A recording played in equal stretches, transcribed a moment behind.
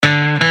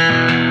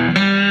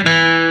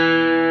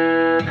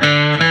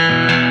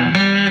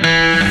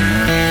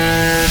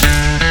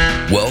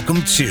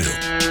to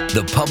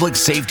the Public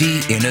Safety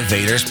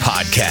Innovators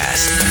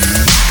Podcast.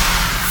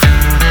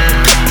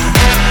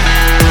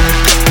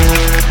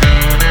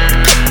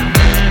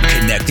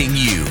 Connecting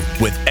you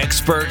with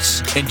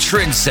experts and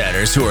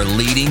trendsetters who are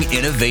leading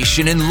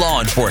innovation in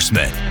law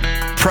enforcement,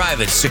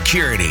 private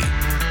security,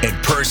 and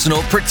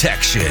personal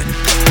protection.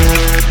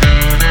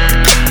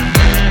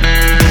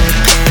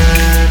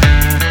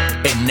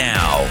 And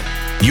now,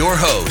 your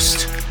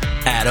host,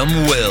 Adam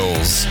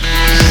Wills.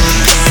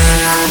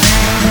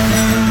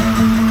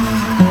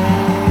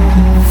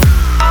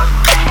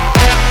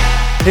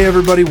 Hey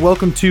everybody,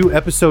 welcome to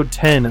episode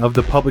 10 of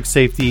the Public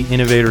Safety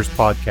Innovators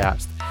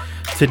Podcast.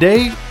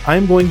 Today,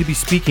 I'm going to be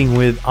speaking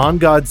with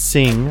Angad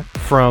Singh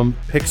from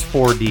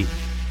Pix4D.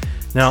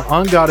 Now,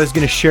 Angad is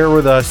going to share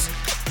with us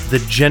the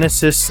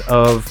genesis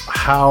of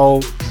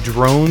how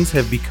drones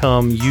have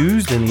become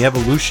used and the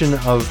evolution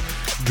of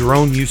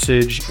drone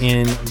usage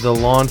in the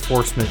law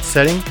enforcement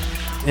setting,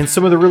 and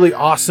some of the really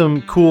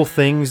awesome, cool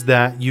things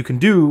that you can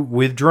do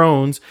with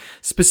drones,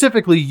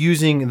 specifically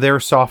using their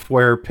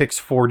software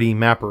Pix4D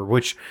Mapper,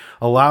 which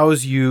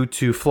allows you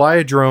to fly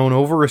a drone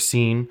over a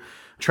scene,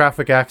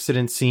 traffic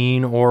accident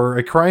scene, or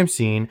a crime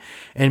scene,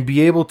 and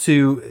be able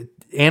to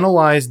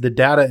analyze the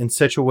data in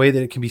such a way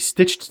that it can be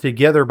stitched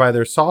together by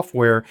their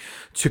software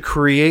to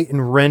create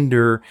and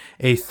render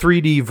a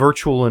 3D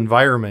virtual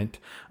environment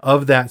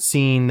of that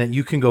scene that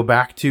you can go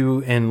back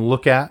to and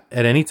look at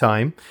any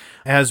time,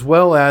 as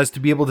well as to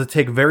be able to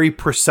take very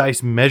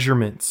precise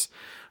measurements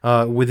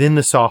within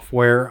the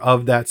software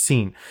of that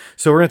scene.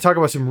 So we're going to talk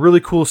about some really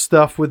cool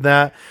stuff with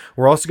that.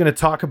 We're also going to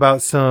talk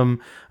about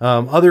some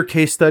other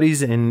case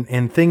studies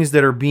and things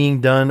that are being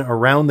done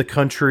around the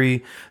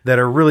country that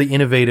are really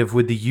innovative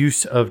with the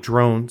use of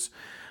drones.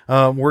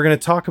 We're going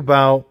to talk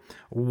about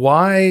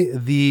why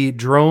the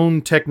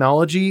drone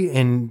technology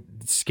and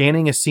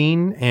scanning a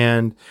scene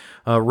and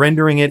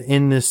rendering it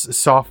in this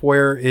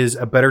software is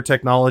a better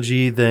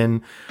technology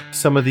than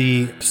some of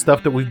the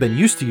stuff that we've been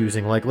used to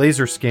using, like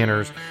laser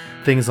scanners,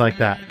 things like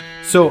that.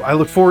 So I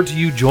look forward to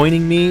you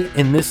joining me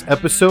in this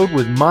episode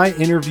with my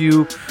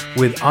interview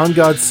with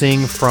Angad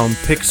Singh from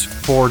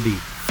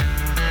Pix4D.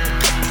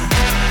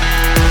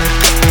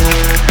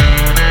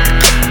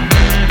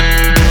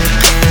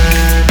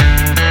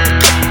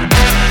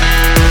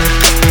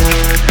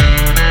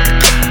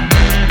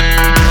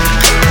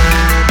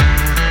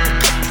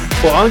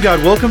 Well,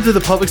 Angad, welcome to the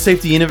Public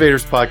Safety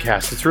Innovators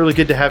Podcast. It's really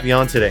good to have you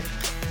on today.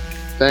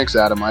 Thanks,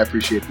 Adam. I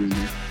appreciate being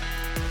here.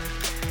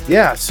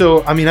 Yeah,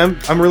 so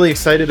I'm really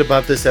excited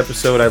about this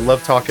episode. I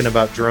love talking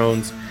about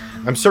drones.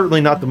 I'm certainly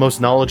not the most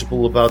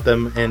knowledgeable about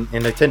them, and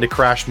I tend to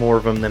crash more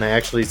of them than I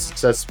actually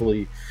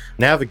successfully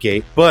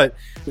navigate. But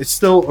it's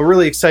still a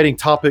really exciting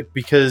topic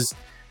because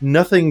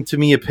nothing to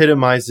me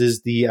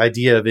epitomizes the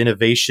idea of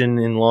innovation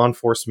in law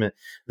enforcement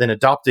than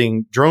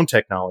adopting drone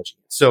technology.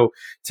 So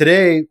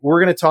today we're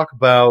going to talk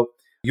about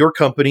your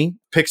company,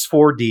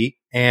 Pix4D,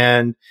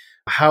 and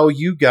how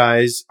you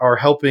guys are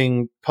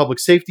helping public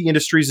safety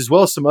industries, as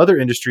well as some other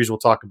industries we'll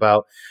talk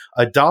about,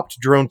 adopt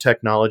drone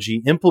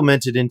technology,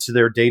 implement it into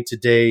their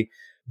day-to-day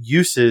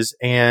uses,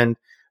 and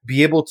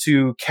be able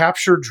to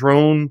capture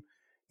drone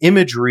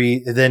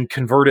imagery, then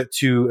convert it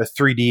to a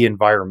 3D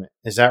environment.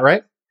 Is that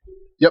right?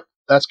 Yep,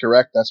 that's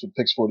correct. That's what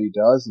Pix4D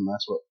does, and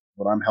that's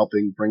what I'm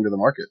helping bring to the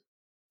market.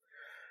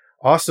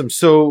 Awesome.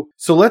 So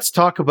let's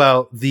talk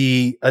about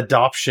the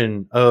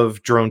adoption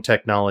of drone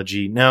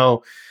technology.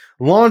 Now,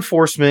 law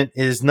enforcement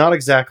is not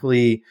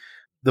exactly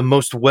the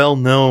most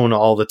well-known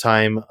all the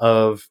time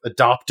of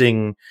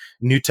adopting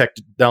new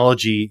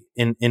technology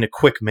in a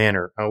quick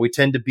manner. We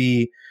tend to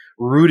be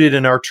rooted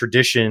in our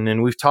tradition,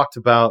 and we've talked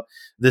about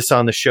this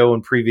on the show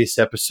in previous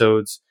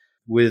episodes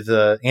with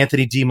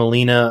Anthony D.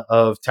 Molina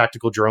of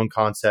Tactical Drone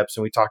Concepts,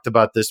 and we talked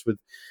about this with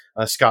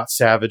Scott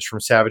Savage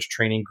from Savage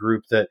Training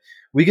Group, that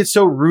we get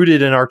so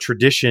rooted in our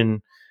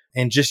tradition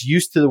and just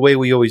used to the way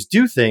we always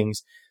do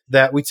things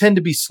that we tend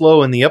to be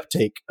slow in the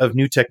uptake of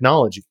new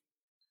technology.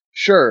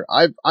 Sure.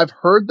 I've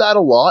heard that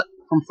a lot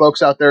from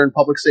folks out there in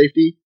public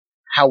safety.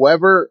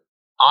 However,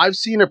 I've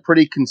seen a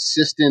pretty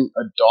consistent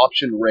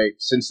adoption rate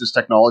since this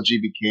technology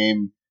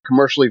became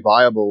commercially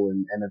viable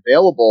and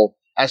available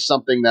as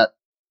something that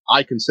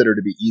I consider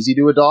to be easy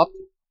to adopt.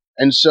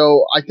 And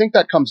so I think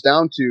that comes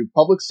down to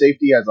public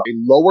safety has a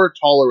lower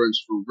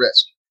tolerance for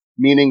risk,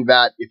 meaning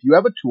that if you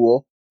have a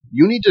tool,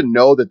 you need to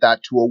know that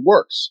that tool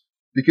works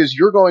because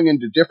you're going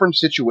into different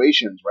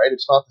situations, right?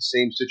 It's not the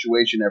same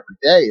situation every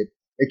day.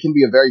 It can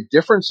be a very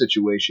different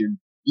situation,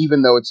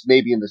 even though it's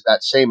maybe in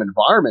that same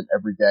environment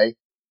every day.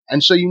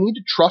 And so you need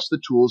to trust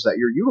the tools that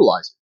you're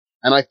utilizing.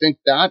 And I think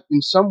that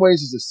in some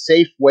ways is a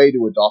safe way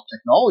to adopt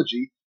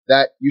technology,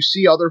 that you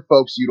see other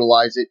folks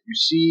utilize it, you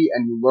see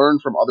and you learn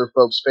from other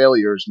folks'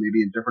 failures,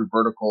 maybe in different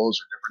verticals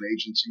or different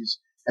agencies,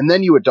 and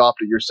then you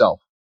adopt it yourself.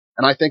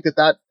 And I think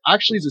that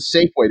actually is a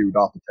safe way to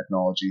adopt the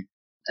technology.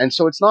 And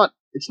so it's not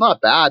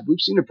bad. We've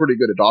seen a pretty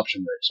good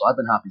adoption rate, so I've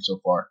been happy so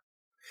far.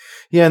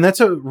 Yeah, and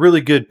that's a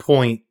really good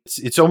point.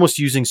 It's almost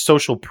using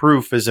social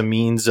proof as a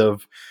means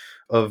of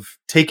of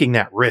taking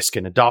that risk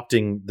and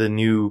adopting the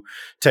new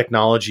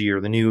technology or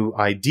the new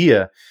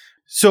idea.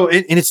 So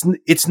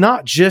it's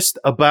not just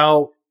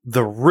about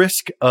the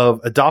risk of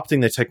adopting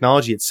the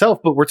technology itself,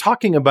 but we're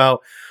talking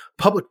about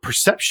public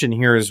perception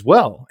here as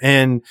well.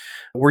 And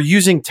we're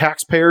using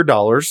taxpayer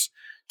dollars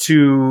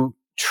to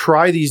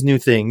try these new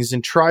things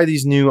and try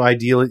these new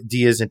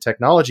ideas and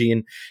technology.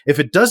 And if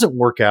it doesn't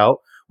work out,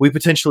 we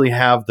potentially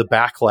have the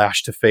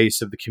backlash to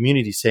face of the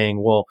community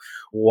saying, well,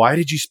 why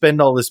did you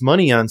spend all this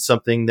money on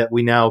something that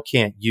we now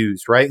can't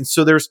use, right? And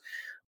so there's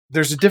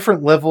a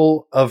different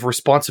level of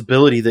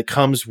responsibility that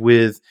comes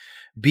with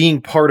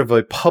being part of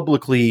a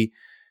publicly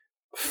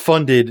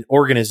funded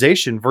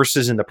organization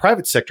versus in the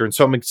private sector. And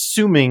so I'm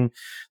assuming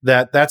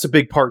that that's a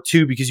big part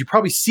too, because you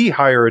probably see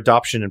higher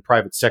adoption in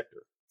private sector.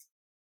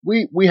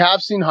 We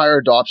have seen higher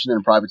adoption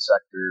in private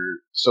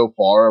sector so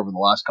far over the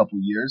last couple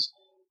of years,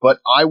 but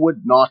I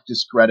would not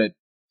discredit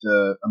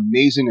the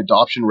amazing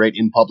adoption rate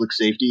in public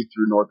safety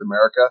through North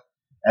America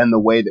and the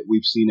way that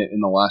we've seen it in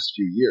the last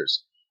few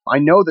years. I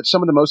know that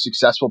some of the most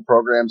successful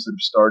programs that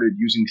have started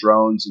using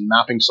drones and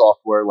mapping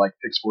software like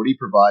Pix4D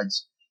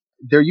provides,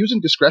 they're using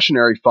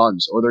discretionary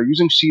funds or they're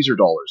using Caesar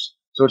dollars.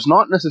 So it's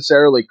not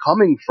necessarily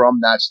coming from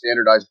that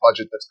standardized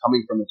budget that's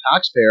coming from the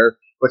taxpayer,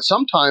 but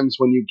sometimes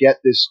when you get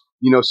this,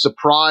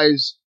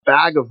 surprise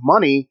bag of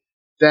money,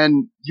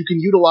 then you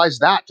can utilize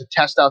that to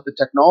test out the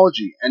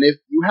technology. And if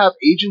you have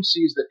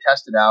agencies that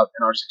test it out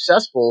and are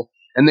successful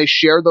and they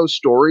share those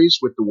stories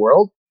with the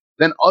world,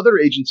 then other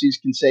agencies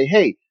can say,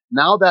 hey,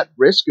 now that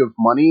risk of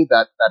money,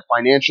 that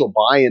financial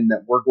buy-in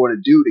that we're going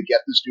to do to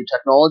get this new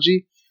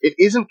technology, it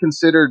isn't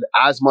considered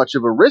as much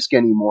of a risk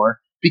anymore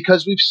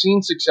because we've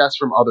seen success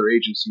from other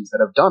agencies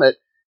that have done it.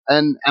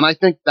 And I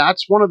think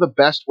that's one of the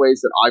best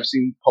ways that I've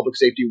seen public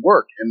safety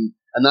work. And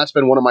that's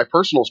been one of my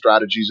personal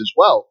strategies as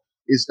well,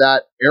 is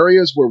that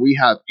areas where we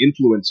have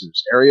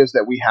influencers, areas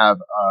that we have,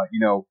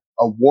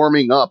 a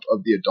warming up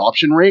of the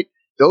adoption rate,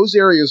 those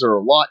areas are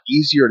a lot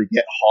easier to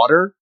get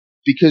hotter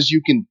because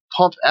you can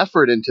pump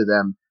effort into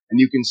them and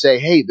you can say,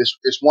 hey, this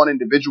one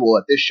individual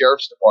at this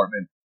sheriff's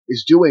department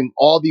is doing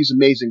all these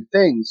amazing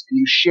things. And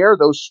you share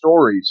those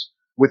stories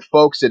with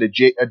folks at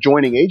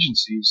adjoining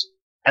agencies,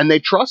 and they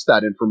trust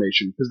that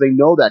information because they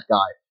know that guy.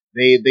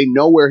 They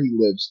know where he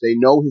lives. They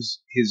know his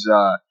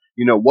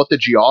what the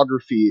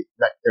geography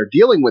that they're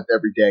dealing with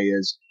every day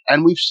is.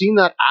 And we've seen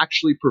that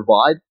actually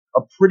provide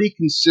a pretty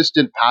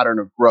consistent pattern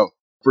of growth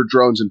for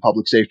drones in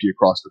public safety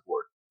across the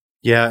board.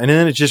 Yeah. And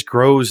then it just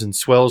grows and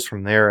swells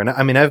from there. And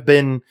I mean, I've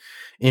been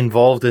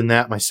involved in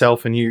that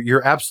myself, and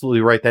you're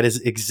absolutely right. That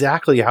is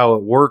exactly how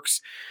it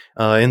works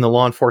in the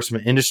law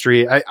enforcement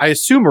industry. I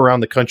assume around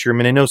the country. I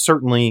mean, I know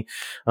certainly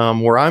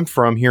where I'm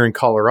from here in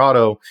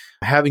Colorado,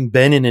 having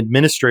been an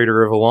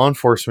administrator of a law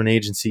enforcement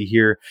agency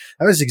here,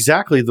 that was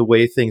exactly the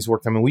way things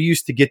worked. I mean, we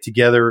used to get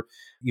together.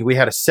 We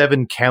had a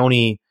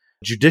 7-county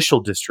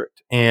judicial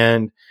district,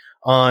 and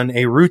on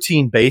a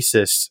routine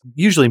basis,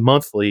 usually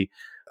monthly,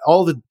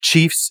 all the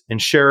chiefs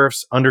and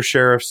sheriffs,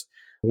 undersheriffs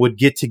would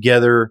get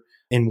together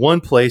in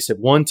one place at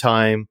one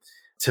time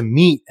to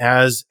meet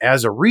as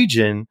a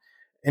region.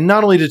 And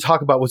not only to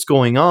talk about what's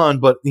going on,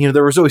 but,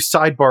 there was always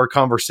sidebar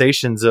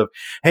conversations of,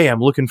 hey, I'm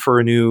looking for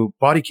a new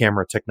body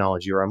camera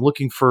technology, or I'm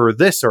looking for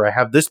this, or I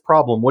have this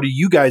problem. What are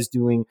you guys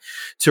doing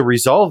to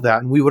resolve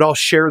that? And we would all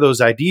share those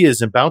ideas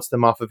and bounce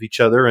them off of each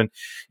other. And,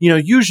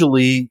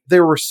 usually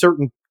there were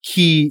certain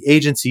key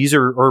agencies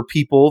or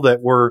people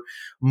that were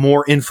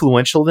more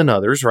influential than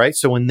others, right?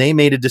 So when they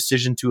made a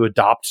decision to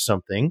adopt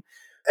something,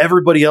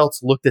 everybody else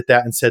looked at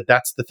that and said,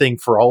 that's the thing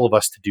for all of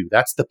us to do.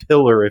 That's the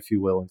pillar, if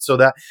you will. And so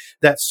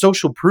that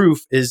social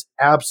proof is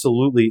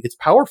absolutely, it's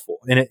powerful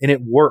and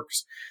it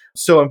works.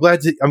 So I'm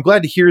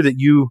glad to hear that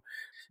you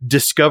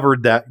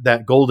discovered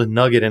that golden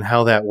nugget and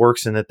how that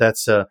works, and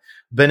that's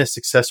been a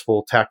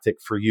successful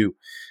tactic for you.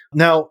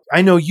 Now,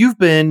 I know you've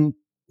been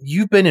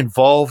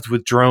involved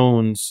with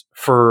drones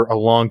for a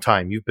long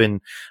time. You've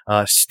been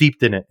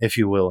steeped in it, if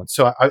you will. And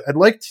so I'd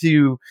like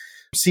to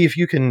see if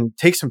you can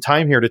take some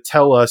time here to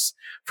tell us,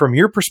 from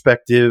your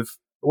perspective,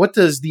 what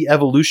does the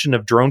evolution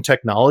of drone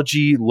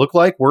technology look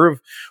like?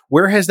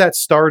 Where has that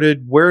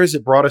started? Where has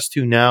it brought us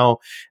to now?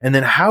 And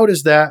then how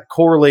does that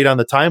correlate on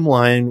the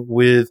timeline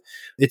with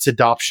its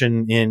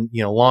adoption in,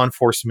 law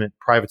enforcement,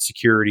 private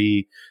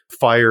security,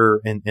 fire,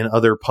 and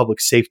other public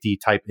safety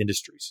type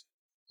industries?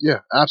 Yeah,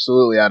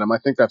 absolutely, Adam. I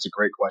think that's a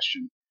great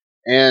question.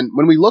 And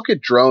when we look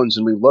at drones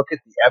and we look at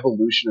the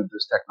evolution of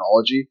this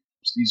technology,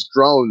 these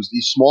drones,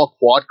 these small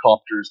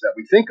quad-copters that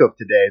we think of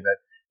today that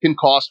can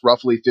cost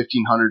roughly $1,500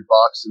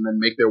 and then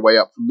make their way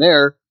up from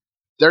there,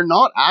 they're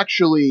not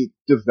actually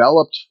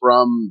developed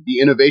from the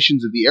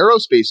innovations of the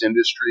aerospace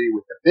industry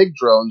with the big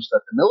drones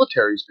that the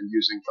military's been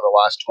using for the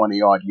last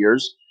 20 odd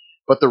years.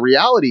 But the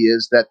reality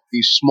is that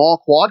these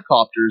small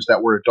quadcopters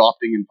that we're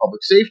adopting in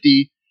public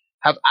safety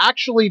have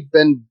actually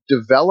been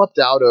developed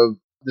out of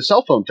the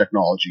cell phone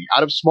technology,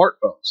 out of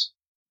smartphones.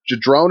 The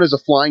drone is a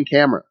flying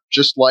camera,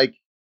 just like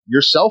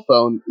your cell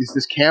phone is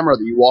this camera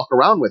that you walk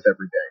around with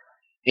every day.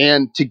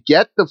 And to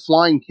get the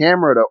flying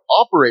camera to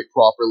operate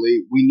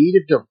properly, we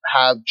needed to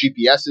have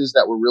GPSs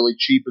that were really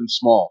cheap and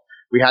small.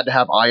 We had to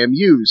have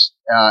IMUs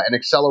and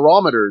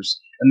accelerometers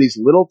and these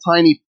little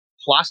tiny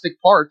plastic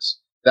parts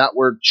that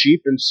were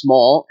cheap and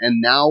small.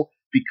 And now,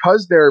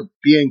 because they're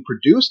being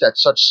produced at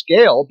such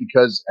scale,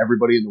 because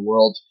everybody in the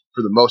world,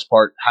 for the most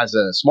part, has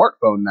a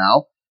smartphone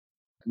now,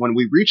 when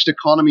we reached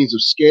economies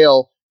of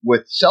scale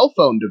with cell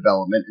phone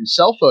development and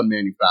cell phone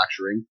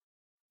manufacturing,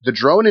 the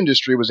drone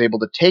industry was able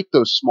to take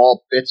those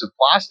small bits of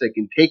plastic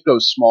and take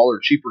those smaller,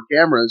 cheaper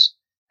cameras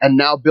and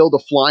now build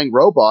a flying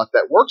robot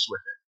that works with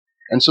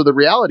it. And so the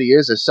reality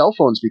is, as cell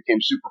phones became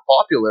super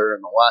popular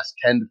in the last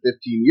 10 to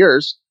 15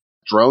 years,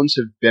 drones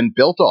have been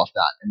built off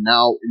that. And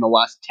now in the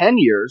last 10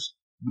 years,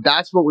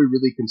 that's what we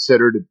really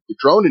considered the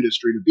drone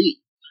industry to be.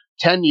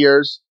 10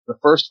 years, the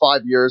first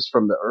 5 years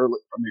from the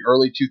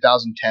early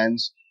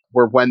 2010s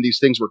were when these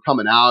things were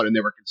coming out and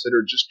they were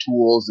considered just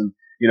tools, and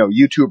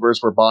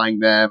YouTubers were buying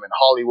them and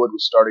Hollywood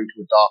was starting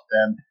to adopt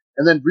them.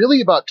 And then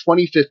really about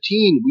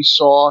 2015, we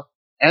saw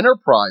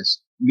enterprise,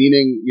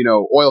 meaning,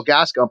 oil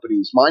gas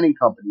companies, mining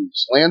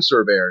companies, land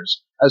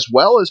surveyors, as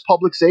well as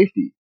public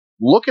safety,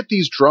 look at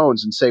these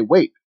drones and say,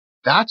 wait,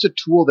 that's a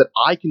tool that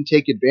I can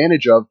take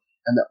advantage of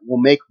and that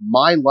will make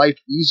my life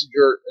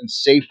easier and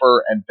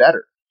safer and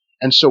better.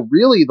 And so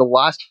really the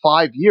last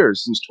 5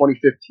 years since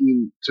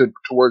 2015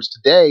 towards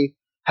today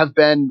have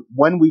been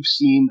when we've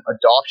seen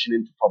adoption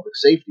into public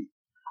safety.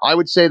 I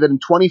would say that in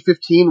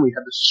 2015, we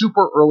had the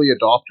super early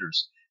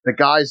adopters, the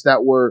guys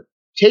that were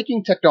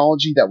taking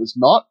technology that was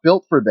not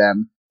built for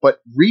them, but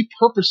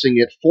repurposing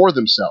it for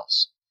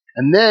themselves.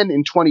 And then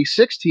in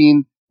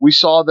 2016, we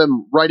saw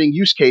them writing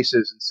use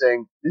cases and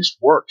saying, this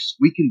works,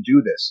 we can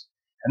do this.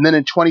 And then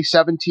in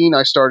 2017,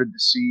 I started to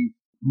see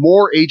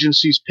more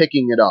agencies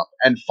picking it up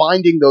and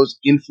finding those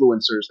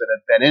influencers that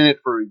had been in it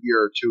for a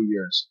year or 2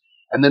 years.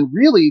 And then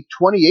really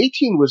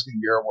 2018 was the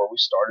year where we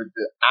started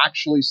to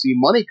actually see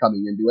money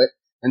coming into it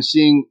and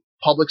seeing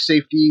public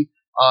safety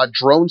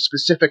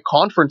drone-specific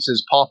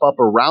conferences pop up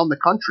around the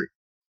country.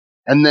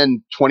 And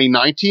then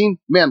 2019,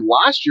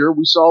 last year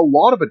we saw a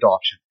lot of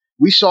adoption.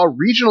 We saw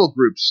regional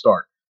groups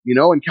start.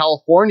 In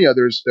California,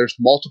 there's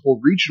multiple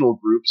regional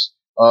groups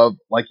of,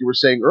 like you were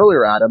saying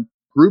earlier, Adam,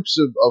 groups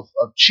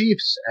of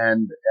chiefs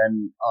and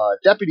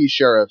deputy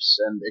sheriffs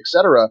and et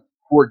cetera,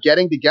 who are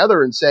getting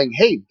together and saying,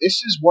 hey,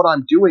 this is what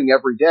I'm doing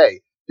every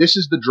day. This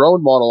is the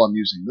drone model I'm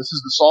using. This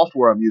is the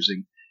software I'm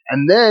using.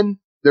 And then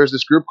there's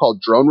this group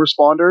called Drone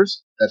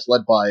Responders that's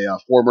led by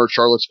former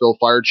Charlottesville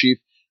Fire Chief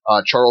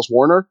Charles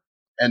Warner.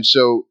 And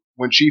so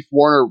when Chief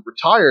Warner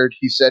retired,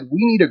 he said, we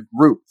need a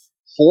group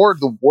for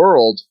the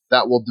world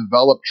that will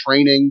develop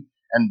training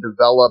and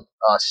develop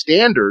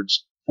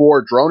standards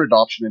for drone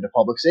adoption into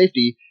public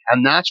safety.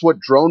 And that's what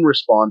Drone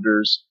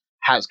Responders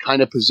has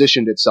kind of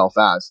positioned itself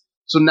as.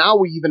 So now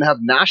we even have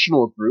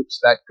national groups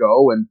that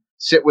go and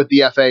sit with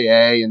the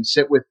FAA and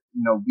sit with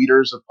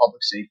leaders of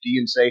public safety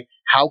and say,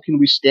 how can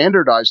we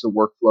standardize the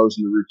workflows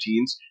and the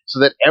routines so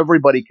that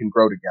everybody can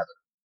grow together?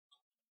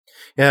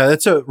 Yeah,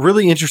 that's a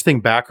really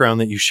interesting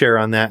background that you share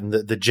on that and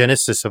the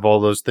genesis of all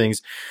those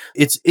things.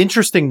 It's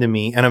interesting to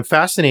me, and I'm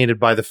fascinated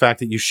by the fact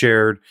that you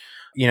shared,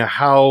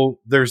 how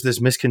there's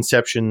this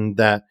misconception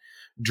that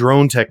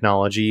drone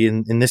technology,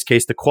 in this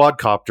case, the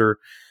quad-copter,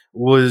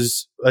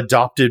 was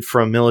adopted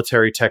from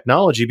military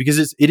technology,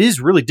 because it is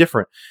really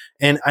different.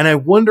 And I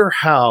wonder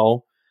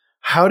how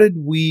did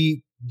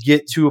we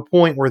get to a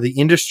point where the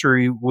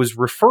industry was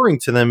referring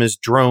to them as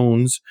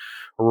drones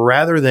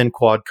rather than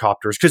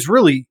quadcopters? Because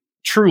really,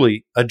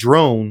 truly, a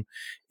drone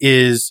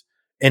is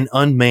an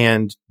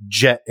unmanned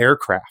jet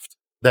aircraft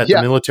that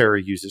the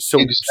military uses. So,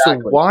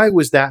 exactly. So why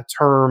was that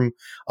term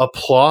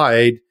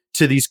applied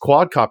to these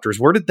quadcopters?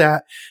 Where did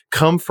that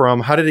come from?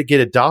 How did it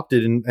get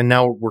adopted? And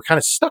now we're kind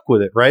of stuck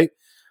with it, right?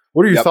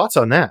 What are your thoughts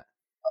on that?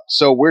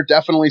 So we're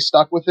definitely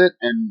stuck with it,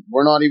 and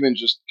we're not even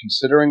just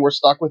considering we're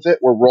stuck with it,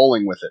 we're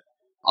rolling with it.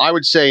 I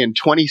would say in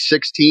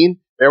 2016,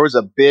 there was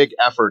a big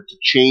effort to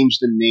change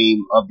the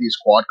name of these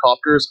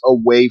quadcopters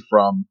away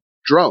from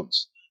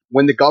drones.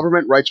 When the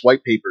government writes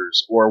white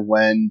papers, or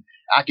when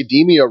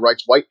academia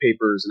writes white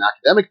papers and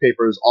academic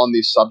papers on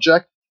this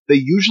subject, they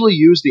usually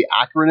use the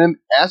acronym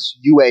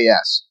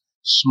SUAS,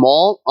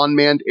 Small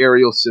Unmanned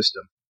Aerial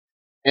System.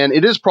 And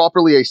it is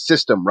properly a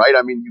system, right?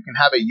 I mean, you can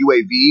have a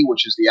UAV,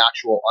 which is the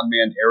actual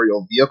unmanned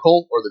aerial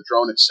vehicle, or the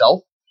drone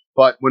itself.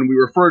 But when we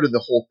refer to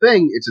the whole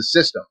thing, it's a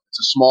system. It's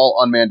a small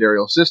unmanned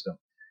aerial system.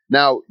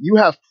 Now, you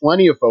have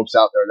plenty of folks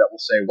out there that will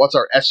say, what's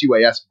our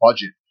SUAS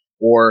budget?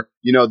 Or,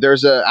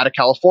 out of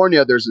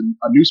California, there's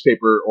a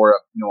newspaper or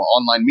an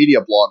online media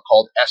blog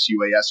called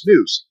SUAS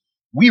News.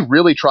 We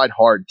really tried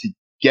hard to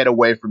get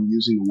away from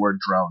using the word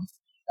drone.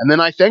 And then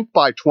I think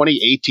by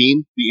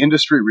 2018, the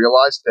industry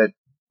realized that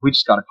we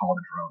just got to call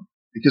it a drone.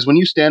 Because when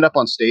you stand up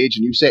on stage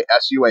and you say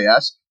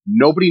SUAS,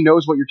 nobody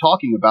knows what you're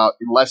talking about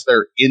unless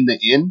they're in the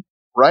inn,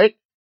 right?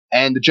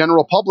 And the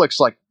general public's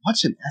like,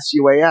 what's an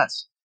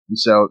SUAS? And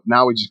so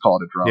now we just call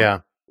it a drone. Yeah.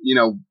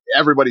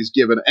 Everybody's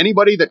given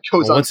anybody that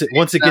goes on.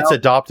 Once it gets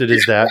adopted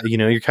as that,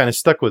 you're kind of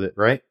stuck with it,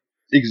 right?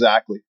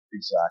 Exactly.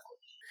 Exactly.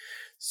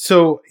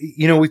 So,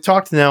 we've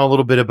talked now a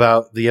little bit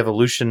about the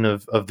evolution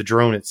of the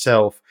drone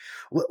itself.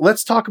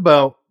 Let's talk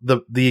about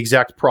the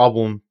exact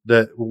problem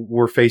that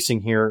we're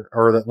facing here,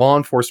 or that law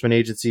enforcement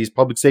agencies,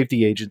 public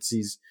safety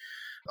agencies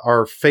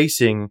are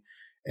facing,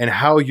 and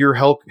how you're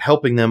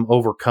helping them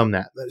overcome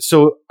that.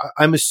 So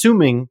I'm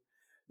assuming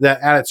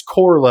that at its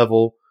core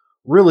level,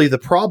 really the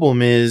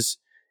problem is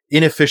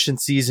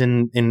inefficiencies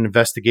in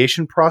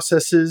investigation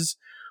processes,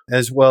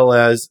 as well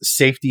as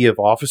safety of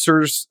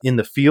officers in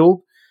the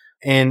field.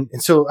 And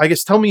so I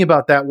guess tell me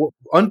about that.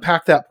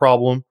 Unpack that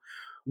problem.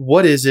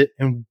 What is it?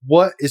 And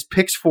what is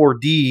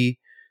Pix4D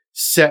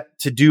set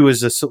to do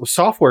as a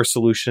software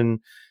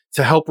solution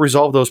to help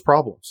resolve those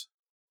problems?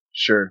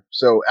 Sure.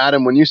 So,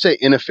 Adam, when you say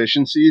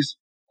inefficiencies,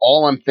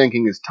 all I'm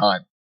thinking is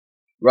time,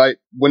 right?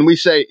 When we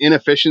say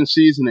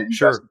inefficiencies in an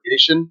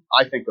investigation,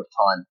 I think of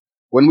time.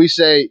 When we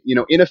say,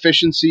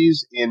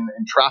 inefficiencies in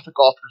traffic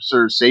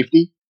officer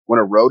safety, when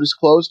a road is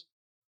closed,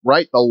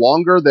 right? The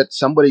longer that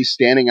somebody's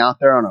standing out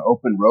there on an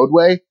open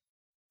roadway,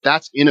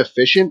 that's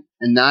inefficient,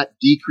 and that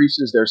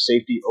decreases their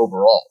safety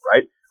overall,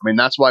 right? I mean,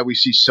 that's why we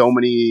see so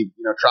many,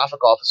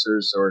 traffic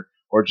officers or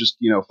just,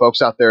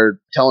 folks out there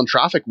telling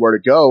traffic where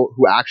to go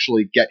who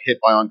actually get hit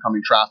by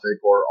oncoming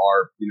traffic or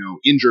are,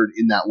 injured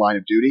in that line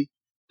of duty.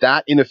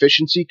 That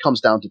inefficiency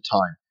comes down to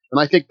time.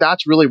 And I think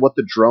that's really what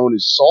the drone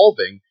is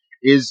solving,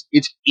 is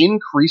it's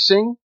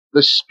increasing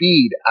the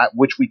speed at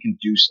which we can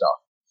do stuff.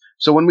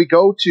 So when we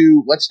go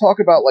to, let's talk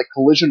about like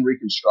collision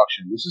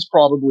reconstruction. This is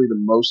probably the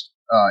most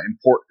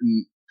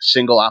important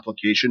single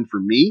application for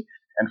me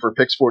and for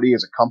Pix4D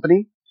as a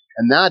company.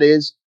 And that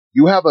is,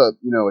 you have a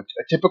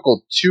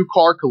typical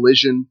 2-car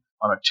collision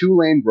on a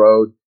 2-lane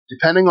road.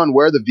 Depending on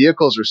where the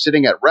vehicles are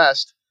sitting at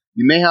rest,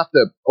 you may have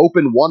to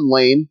open one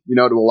lane,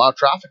 to allow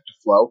traffic to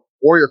flow,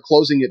 or you're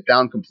closing it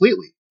down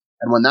completely.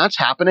 And when that's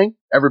happening,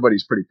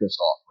 everybody's pretty pissed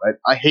off, right?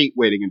 I hate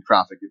waiting in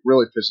traffic. It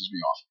really pisses me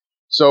off.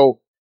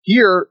 So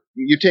here,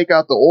 you take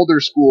out the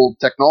older school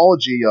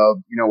technology of,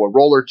 a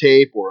roller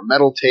tape or a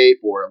metal tape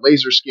or a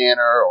laser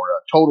scanner or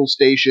a total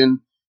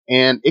station,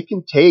 and it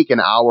can take an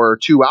hour or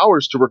 2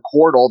 hours to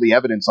record all the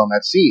evidence on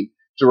that scene,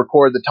 to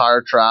record the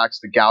tire tracks,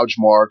 the gouge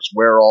marks,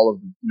 where all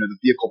of the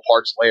vehicle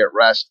parts lay at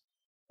rest.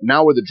 And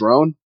now with a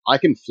drone, I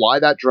can fly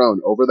that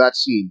drone over that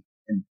scene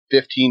in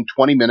 15,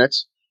 20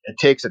 minutes. It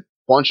takes a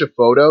bunch of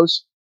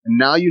photos, and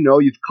now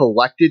you've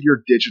collected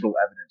your digital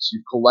evidence.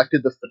 You've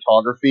collected the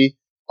photography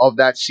of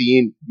that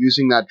scene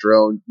using that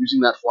drone,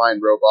 using that flying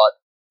robot,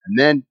 and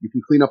then you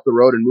can clean up the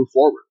road and move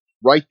forward.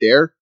 Right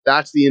there,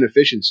 that's the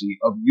inefficiency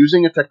of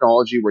using a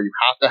technology where you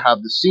have to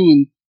have the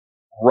scene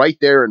right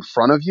there in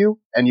front of you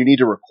and you need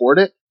to record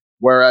it.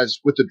 Whereas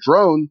with the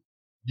drone,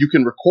 you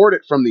can record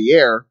it from the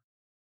air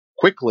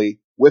quickly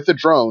with the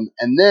drone,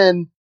 and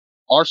then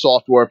our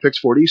software,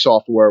 Pix4D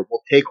software,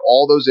 will take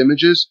all those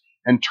images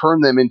and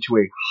turn them into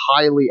a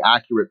highly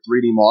accurate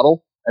 3D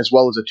model as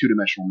well as a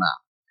 2-dimensional map.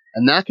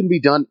 And that can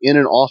be done in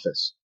an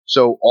office.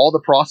 So all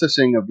the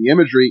processing of the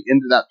imagery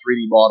into that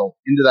 3D model,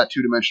 into that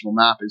 2-dimensional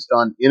map, is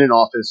done in an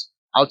office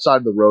outside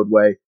of the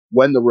roadway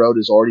when the road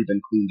has already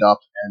been cleaned up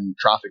and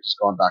traffic has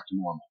gone back to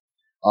normal.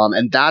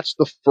 And that's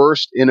the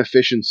first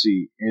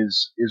inefficiency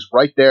is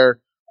right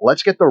there.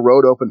 Let's get the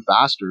road open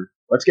faster.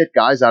 Let's get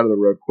guys out of the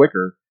road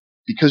quicker,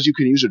 because you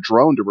can use a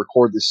drone to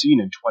record the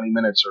scene in 20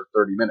 minutes or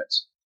 30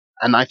 minutes.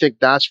 And I think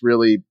that's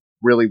really,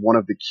 really one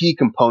of the key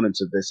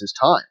components of this is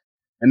time.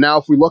 And now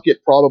if we look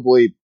at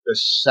probably the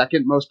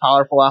second most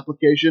powerful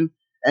application,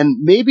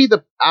 and maybe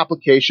the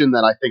application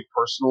that I think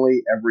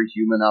personally every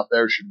human out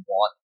there should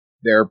want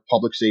their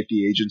public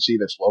safety agency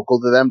that's local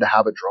to them to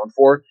have a drone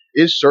for,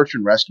 is search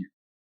and rescue,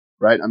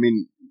 right? I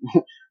mean,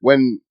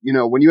 when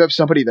you have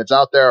somebody that's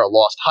out there, a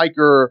lost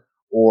hiker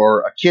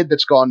or a kid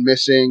that's gone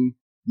missing,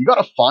 you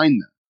got to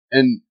find them.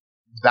 And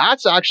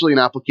that's actually an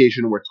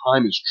application where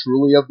time is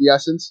truly of the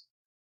essence.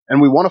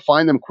 And we want to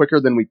find them quicker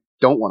than we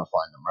don't want to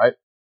find them, right?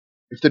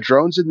 If the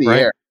drone's in the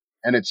air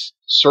and it's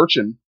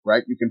searching,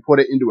 right, you can put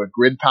it into a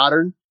grid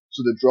pattern.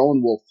 So the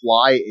drone will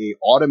fly a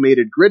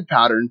automated grid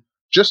pattern,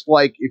 just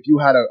like if you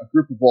had a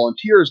group of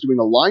volunteers doing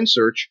a line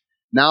search.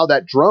 Now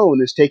that drone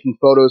is taking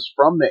photos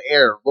from the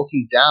air,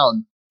 looking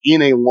down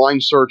in a line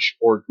search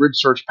or grid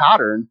search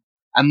pattern,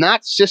 and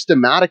that's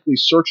systematically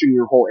searching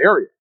your whole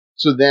area.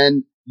 So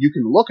then you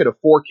can look at a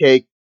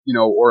 4K,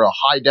 or a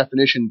high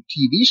definition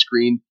TV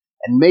screen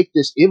and make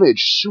this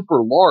image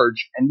super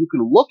large, and you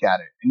can look at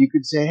it and you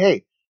can say,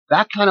 hey,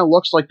 that kind of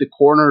looks like the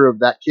corner of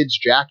that kid's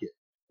jacket.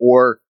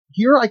 Or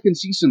here I can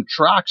see some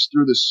tracks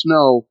through the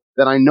snow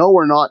that I know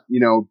are not,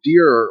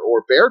 deer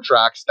or bear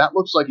tracks. That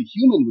looks like a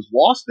human was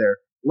lost there.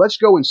 Let's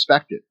go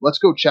inspect it. Let's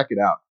go check it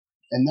out.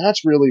 And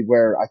that's really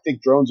where I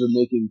think drones are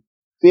making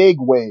big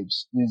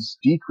waves, is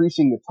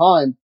decreasing the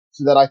time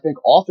so that I think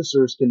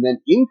officers can then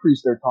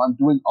increase their time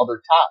doing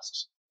other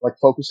tasks, like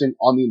focusing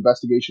on the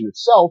investigation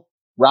itself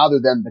rather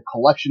than the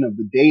collection of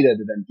the data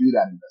to then do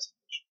that investigation.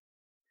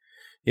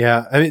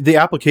 Yeah, I mean, the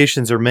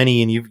applications are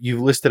many, and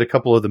you've listed a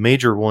couple of the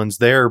major ones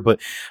there,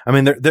 but I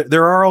mean,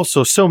 there are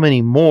also so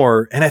many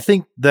more. And I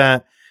think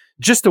that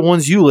just the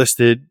ones you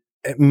listed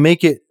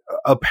make it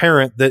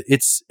apparent that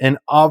it's an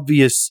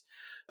obvious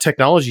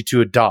technology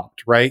to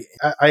adopt, right?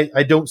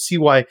 I don't see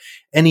why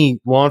any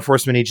law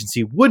enforcement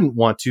agency wouldn't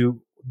want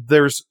to.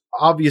 There's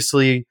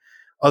obviously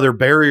other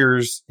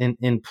barriers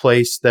in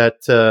place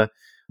that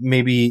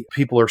maybe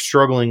people are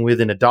struggling with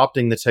in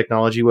adopting the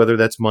technology, whether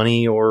that's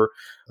money or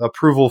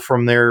approval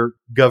from their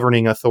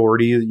governing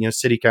authority,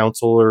 city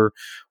council or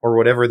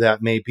whatever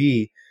that may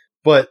be.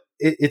 But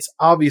it's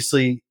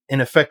obviously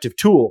an effective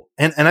tool.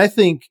 And I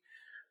think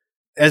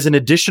as an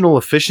additional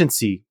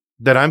efficiency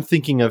that I'm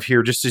thinking of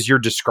here, just as you're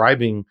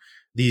describing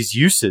these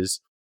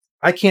uses,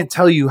 I can't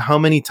tell you how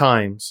many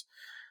times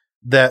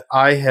that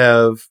I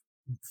have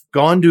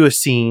gone to a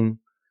scene,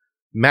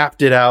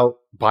 mapped it out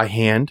by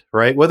hand,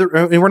 right?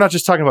 And we're not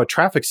just talking about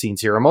traffic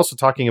scenes here. I'm also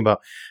talking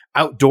about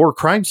outdoor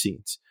crime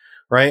scenes,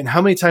 right? And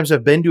how many times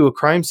I've been to a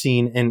crime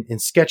scene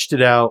and sketched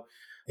it out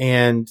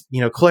and,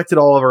 collected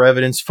all of our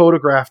evidence,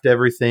 photographed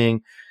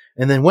everything,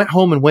 and then went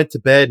home and went to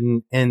bed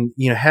and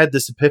had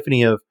this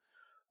epiphany of,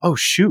 oh,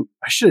 shoot,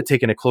 I should have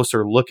taken a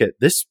closer look at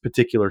this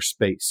particular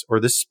space or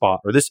this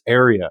spot or this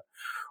area,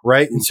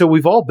 right? And so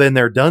we've all been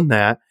there, done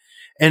that.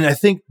 And I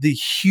think the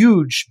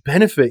huge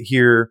benefit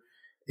here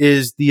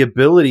is the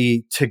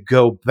ability to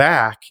go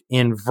back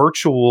in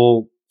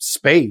virtual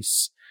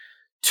space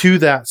to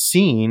that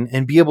scene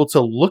and be able to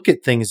look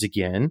at things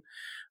again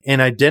and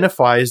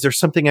identify, is there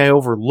something I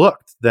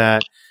overlooked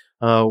that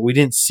we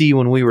didn't see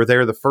when we were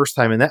there the first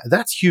time? And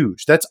that's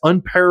huge. That's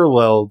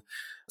unparalleled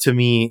to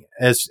me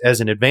as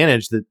an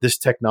advantage that this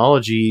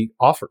technology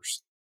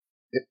offers.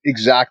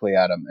 Exactly,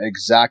 Adam.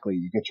 Exactly.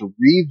 You get to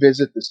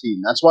revisit the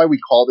scene. That's why we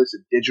call this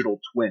a digital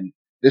twin.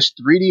 This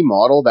 3D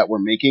model that we're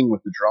making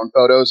with the drone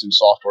photos and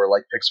software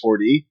like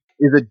Pix4D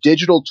is a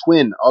digital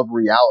twin of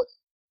reality,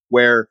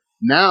 where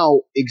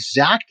now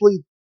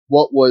exactly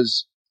what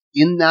was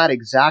in that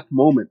exact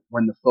moment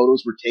when the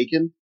photos were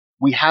taken,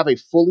 we have a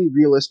fully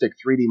realistic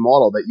 3D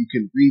model that you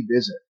can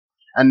revisit.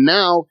 And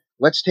now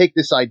let's take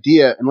this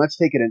idea and let's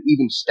take it an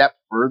even step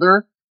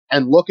further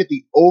and look at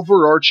the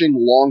overarching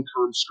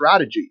long-term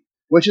strategy,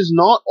 which is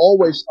not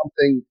always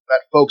something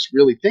that folks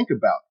really think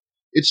about.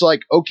 It's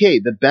like, okay,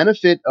 the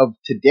benefit of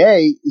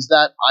today is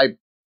that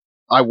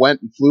I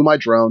went and flew my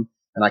drone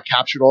and I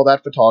captured all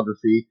that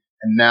photography,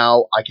 and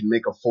now I can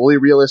make a fully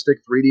realistic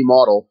 3D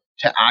model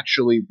to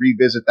actually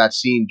revisit that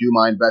scene, do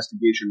my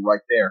investigation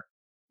right there.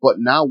 But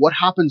now what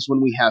happens when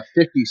we have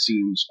 50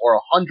 scenes or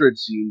 100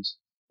 scenes,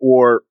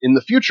 or in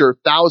the future,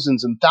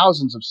 thousands and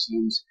thousands of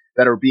scenes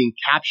that are being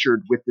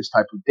captured with this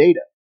type of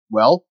data?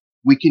 Well,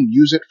 we can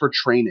use it for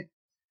training.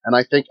 And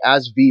I think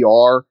as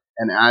VR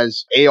and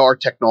as AR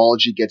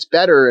technology gets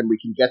better and we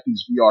can get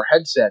these VR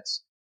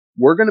headsets,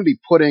 we're going to be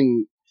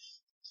putting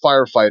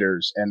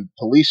firefighters and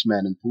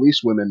policemen and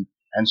policewomen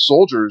and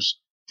soldiers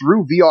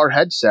through VR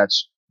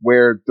headsets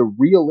where the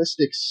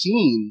realistic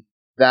scene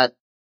that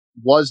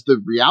was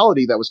the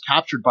reality that was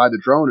captured by the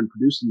drone and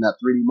produced in that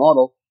 3D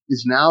model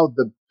is now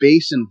the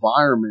base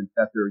environment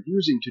that they're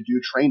using to do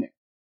training.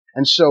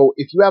 And so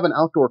if you have an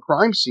outdoor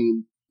crime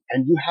scene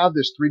and you have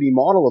this 3D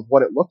model of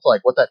what it looked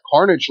like, what that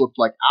carnage looked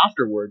like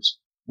afterwards,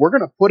 we're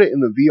going to put it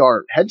in the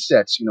VR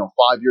headsets,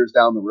 5 years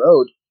down the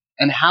road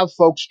and have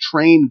folks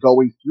train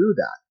going through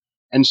that.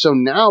 And so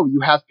now you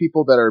have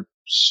people that are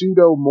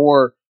pseudo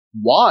more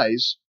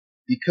wise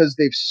because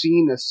they've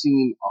seen a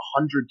scene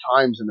 100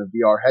 times in a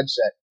VR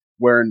headset,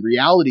 where in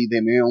reality, they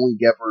may only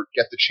ever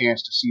get the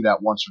chance to see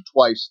that once or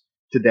twice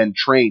to then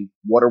train.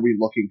 What are we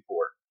looking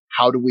for?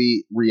 How do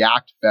we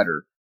react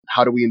better?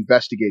 How do we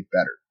investigate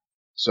better?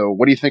 So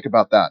what do you think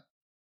about that?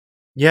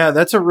 Yeah,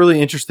 that's a really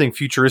interesting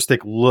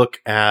futuristic look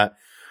at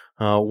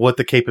what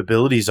the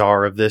capabilities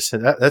are of this.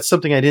 And that's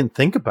something I didn't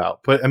think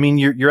about. But I mean,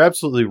 you're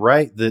absolutely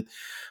right that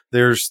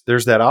there's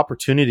that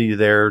opportunity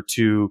there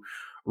to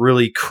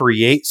really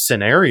create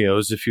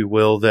scenarios, if you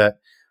will, that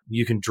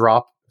you can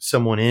drop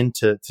someone in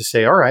to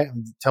say, all right,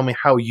 tell me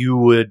how you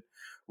would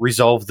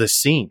resolve this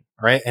scene.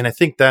 Right. And I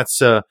think that's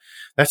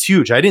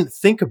huge. I didn't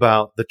think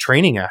about the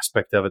training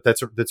aspect of it.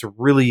 That's a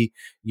really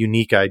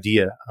unique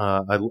idea.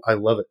 I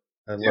love it.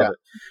 I love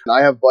it.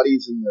 I have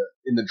buddies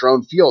in the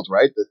drone field,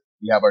 right? That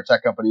we have our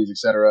tech companies, et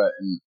cetera.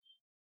 And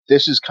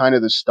this is kind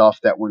of the stuff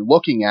that we're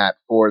looking at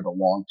for the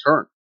long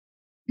term,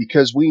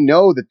 because we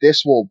know that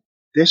this will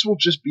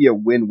just be a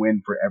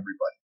win-win for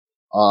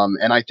everybody.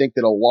 And I think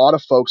that a lot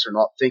of folks are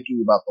not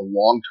thinking about the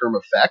long-term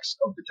effects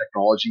of the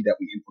technology that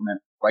we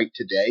implement right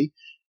today.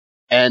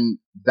 And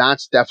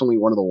that's definitely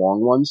one of the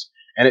long ones.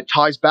 And it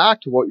ties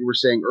back to what you were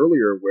saying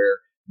earlier, where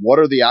what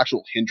are the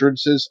actual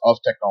hindrances of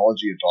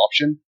technology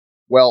adoption?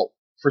 Well,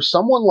 for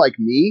someone like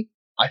me,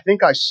 I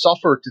think I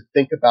suffer to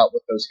think about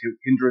what those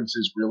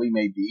hindrances really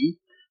may be.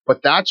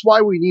 But that's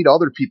why we need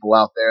other people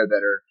out there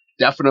that are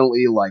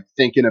definitely like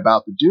thinking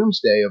about the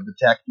doomsday of the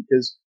tech,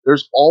 because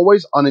there's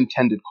always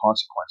unintended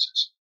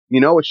consequences.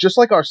 It's just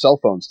like our cell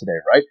phones today,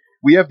 right?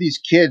 We have these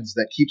kids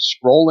that keep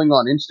scrolling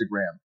on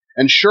Instagram.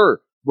 And sure,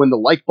 when the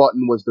like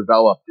button was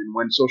developed and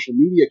when social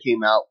media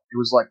came out, it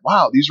was like,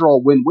 wow, these are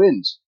all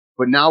win-wins.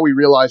 But now we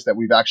realize that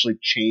we've actually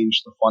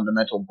changed the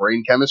fundamental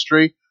brain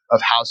chemistry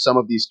of how some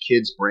of these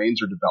kids'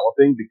 brains are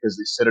developing because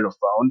they sit at a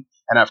phone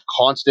and have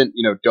constant,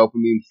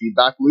 dopamine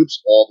feedback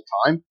loops all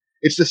the time.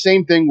 It's the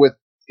same thing with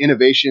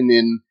innovation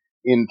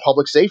in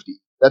public safety,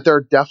 that there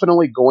are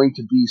definitely going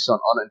to be some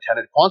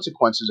unintended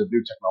consequences of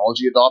new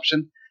technology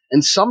adoption.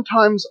 And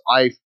sometimes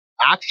I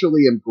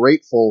actually am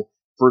grateful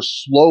for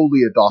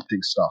slowly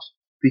adopting stuff,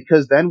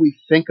 because then we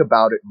think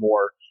about it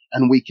more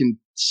and we can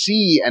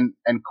see and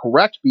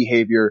correct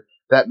behavior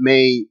that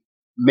may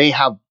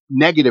have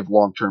negative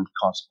long-term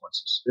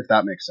consequences, if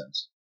that makes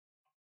sense.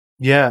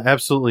 Yeah,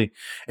 absolutely.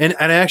 And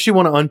I actually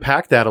want to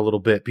unpack that a little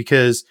bit,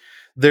 because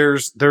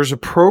there's a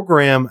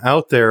program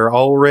out there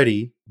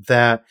already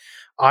that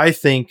I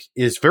think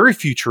is very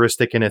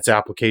futuristic in its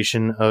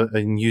application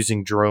in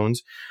using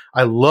drones.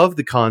 I love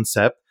the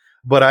concept,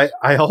 but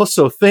I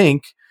also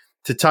think,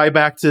 to tie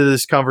back to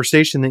this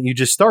conversation that you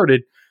just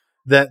started,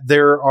 that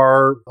there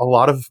are a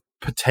lot of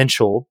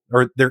potential,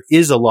 or there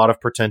is a lot of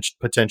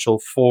potential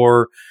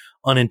for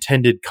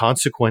unintended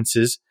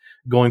consequences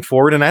going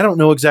forward. And I don't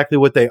know exactly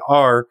what they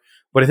are,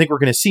 but I think we're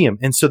going to see them.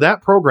 And so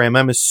that program,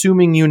 I'm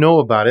assuming you know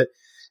about it,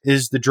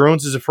 is the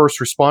Drones as a First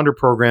Responder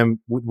program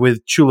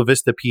with Chula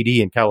Vista PD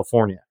in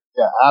California.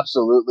 Yeah,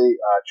 absolutely.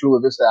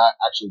 Chula Vista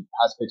actually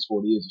has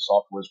Pix4D as a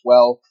software as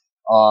well.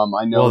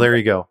 I know. Well, there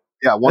you go.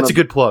 Yeah, that's a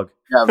good plug.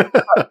 Yeah,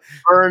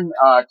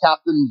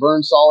 Captain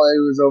Vern Saleh,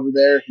 who was over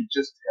there, he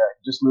just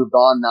moved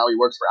on. Now he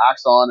works for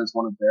Axon as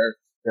one of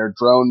their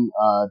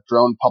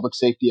drone public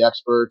safety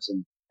experts,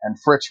 and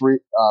Fritz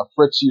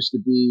used to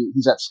be,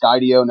 he's at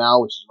Skydio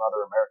now, which is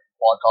another American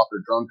quad-copter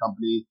drone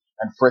company,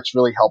 and Fritz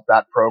really helped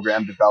that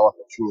program develop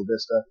at Chula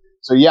Vista.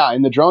 So yeah,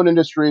 in the drone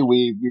industry,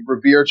 we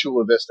revere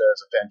Chula Vista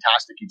as a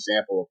fantastic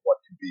example of what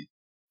could be.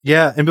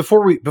 Yeah, and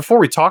before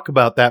we talk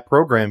about that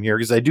program here,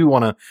 because I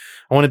want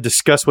to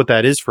discuss what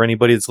that is for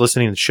anybody that's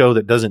listening to the show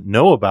that doesn't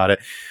know about it.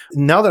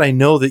 Now that I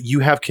know that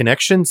you have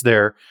connections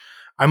there,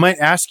 I might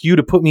ask you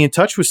to put me in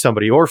touch with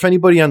somebody, or if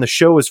anybody on the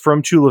show is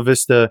from Chula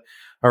Vista,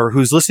 or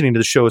who's listening to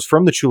the show is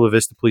from the Chula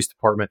Vista Police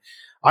Department.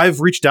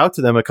 I've reached out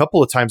to them a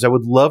couple of times. I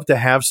would love to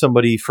have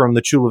somebody from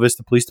the Chula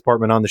Vista Police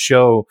Department on the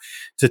show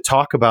to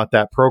talk about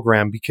that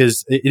program,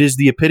 because it is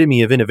the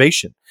epitome of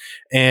innovation.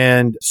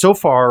 And so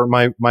far,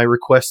 my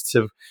requests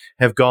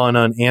have gone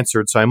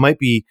unanswered. So I might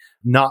be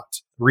not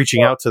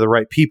reaching out to the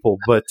right people,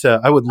 but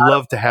I would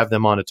love to have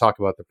them on to talk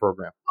about the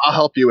program. I'll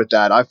help you with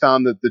that. I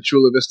found that the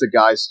Chula Vista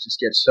guys just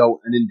get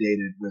so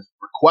inundated with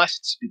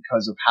requests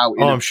because of how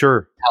I'm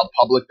sure how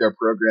public their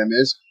program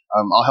is.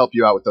 I'll help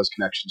you out with those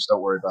connections.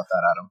 Don't worry about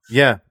that, Adam.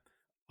 Yeah.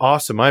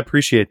 Awesome. I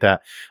appreciate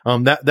that.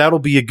 That'll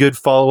be a good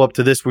follow-up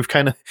to this. We've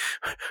kind of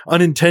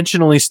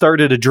unintentionally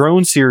started a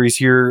drone series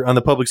here on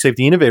the Public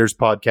Safety Innovators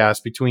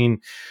Podcast,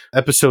 between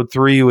episode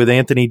 3 with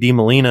Anthony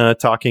DiMolina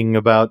talking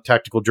about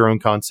tactical drone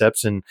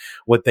concepts and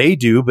what they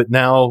do. But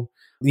now,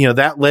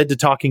 that led to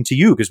talking to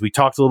you, because we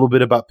talked a little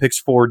bit about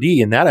Pix4D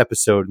in that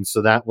episode. And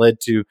so that led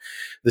to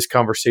this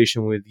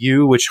conversation with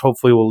you, which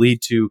hopefully will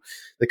lead to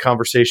the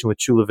conversation with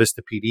Chula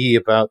Vista PD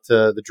about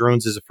the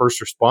Drones as a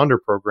First Responder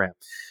program.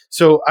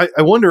 So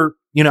I wonder,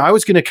 I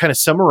was going to kind of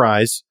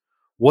summarize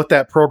what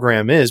that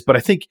program is, but I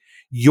think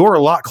you're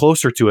a lot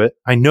closer to it.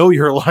 I know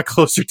you're a lot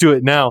closer to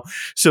it now.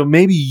 So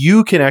maybe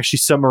you can actually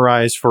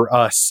summarize for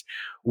us,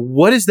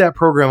 what is that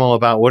program all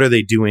about? What are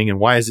they doing, and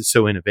why is it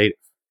so innovative?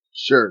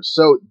 Sure.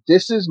 So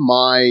this is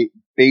my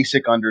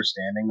basic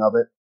understanding of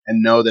it,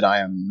 and know that I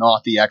am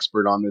not the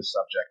expert on this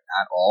subject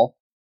at all.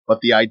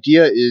 But the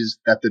idea is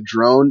that the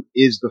drone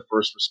is the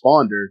first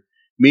responder,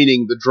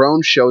 meaning the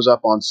drone shows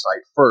up on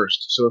site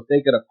first. So if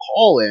they get a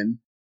call in,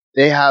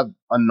 they have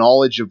a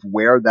knowledge of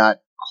where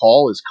that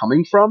call is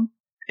coming from,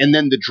 and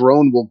then the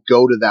drone will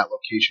go to that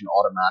location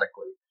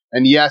automatically.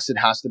 And yes, it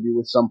has to be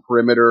with some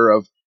perimeter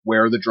of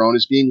where the drone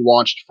is being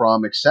launched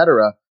from,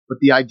 etc. But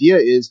the idea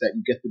is that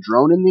you get the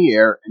drone in the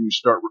air and you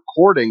start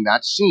recording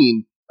that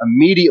scene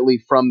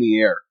immediately from the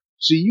air.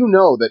 So you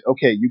know that,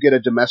 okay, you get a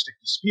domestic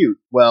dispute.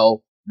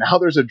 Well, now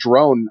there's a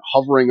drone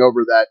hovering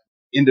over that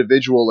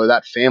individual or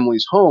that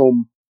family's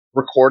home,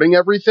 recording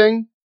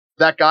everything.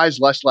 That guy's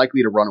less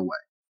likely to run away.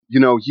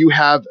 You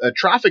have a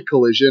traffic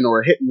collision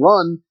or a hit and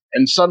run,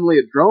 and suddenly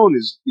a drone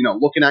is,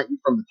 looking at you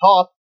from the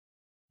top.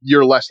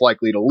 You're less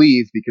likely to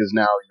leave because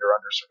now you're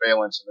under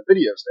surveillance and the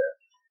video's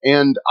there.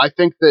 And I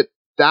think that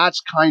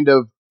that's kind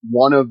of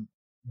one of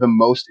the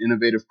most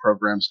innovative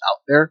programs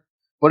out there.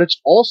 But it's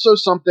also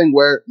something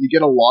where you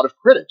get a lot of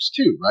critics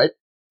too, right?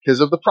 Because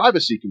of the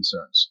privacy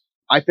concerns.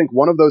 I think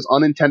one of those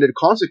unintended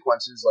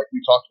consequences, like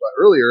we talked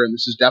about earlier, and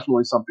this is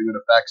definitely something that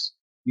affects,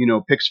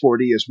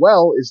 Pix4D as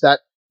well, is that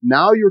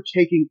now you're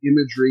taking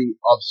imagery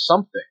of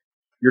something.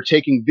 You're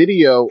taking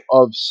video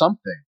of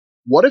something.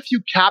 What if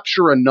you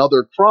capture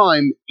another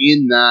crime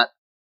in that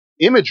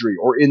imagery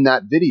or in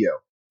that video?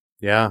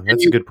 Yeah,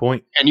 that's a good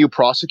point. And you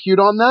prosecute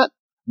on that?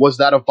 Was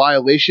that a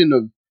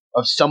violation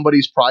of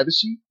somebody's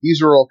privacy?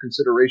 These are all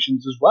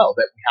considerations as well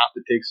that we have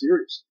to take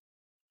seriously.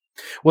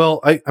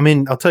 Well, I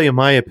mean, I'll tell you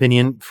my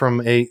opinion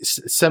from a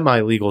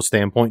semi-legal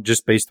standpoint,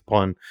 just based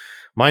upon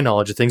my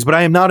knowledge of things, but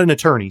I am not an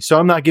attorney, so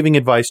I'm not giving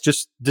advice,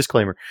 just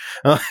disclaimer.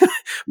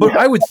 But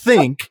I would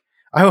think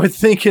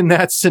in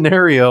that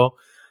scenario,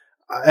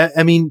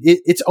 I mean,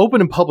 it's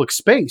open in public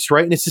space,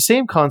 right? And it's the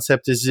same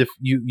concept as if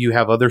you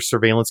have other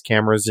surveillance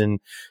cameras in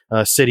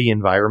city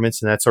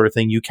environments and that sort of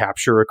thing. You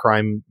capture a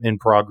crime in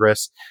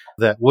progress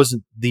that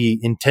wasn't the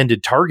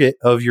intended target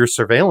of your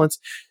surveillance.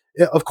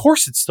 Of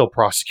course, it's still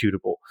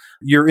prosecutable.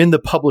 You're in the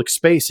public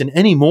space, and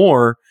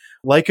anymore,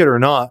 like it or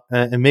not,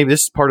 and maybe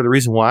this is part of the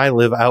reason why I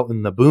live out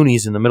in the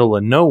boonies in the middle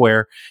of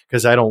nowhere,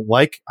 because I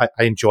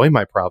enjoy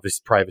my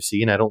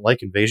privacy and I don't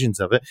like invasions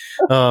of it.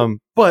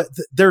 But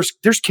there's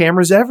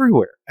cameras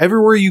everywhere.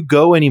 Everywhere you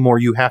go anymore,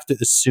 you have to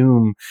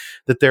assume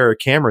that there are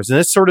cameras. And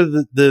that's sort of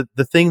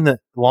the thing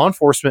that law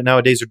enforcement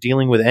nowadays are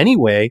dealing with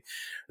anyway,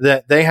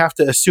 that they have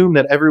to assume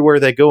that everywhere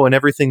they go and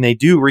everything they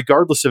do,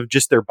 regardless of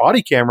just their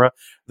body camera,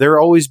 they're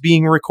always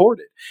being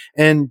recorded.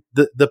 And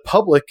the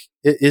public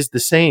is the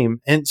same.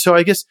 And so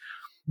I guess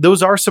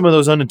those are some of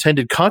those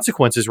unintended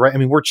consequences, right? I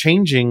mean, we're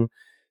changing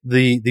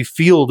the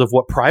field of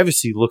what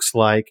privacy looks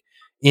like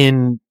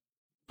in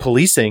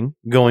policing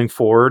going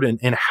forward,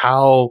 and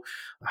how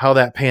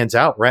that pans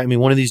out, right? I mean,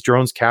 one of these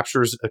drones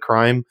captures a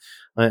crime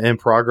in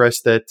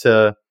progress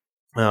that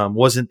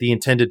wasn't the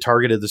intended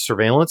target of the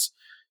surveillance.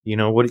 You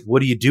know,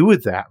 what do you do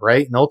with that,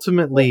 right? And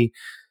ultimately,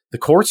 the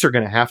courts are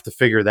going to have to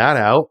figure that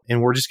out,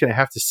 and we're just going to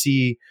have to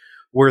see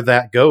where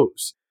that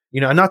goes. You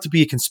know, not to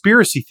be a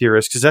conspiracy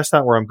theorist, because that's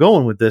not where I'm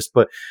going with this,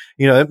 but,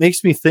 you know, it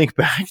makes me think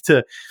back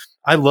to,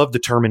 I love the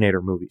Terminator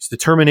movies. The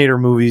Terminator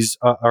movies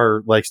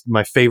are like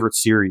my favorite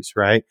series,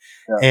 right?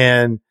 Yeah.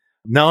 And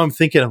now I'm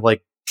thinking of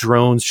like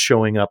drones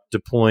showing up,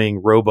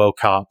 deploying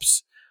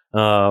RoboCops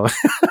onto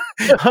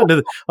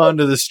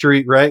the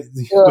street, right?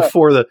 Yeah.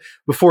 Before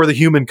the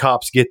human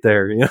cops get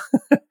there. You know?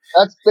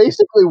 That's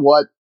basically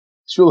what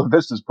Chula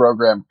Vista's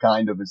program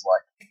kind of is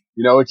like.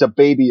 You know, it's a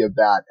baby of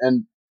that.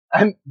 And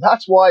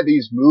that's why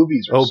these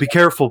movies are. Oh, be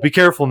careful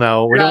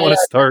now. We don't want to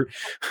start.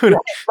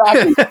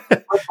 Exactly.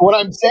 What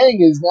I'm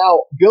saying is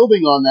now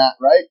building on that,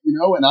 right? You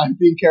know, and I'm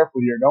being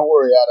careful here. Don't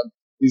worry, Adam.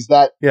 Is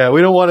that? Yeah,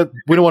 we don't want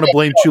to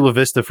blame Chula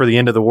Vista for the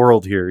end of the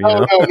world here. You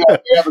know? No. We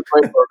have a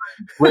great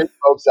program, great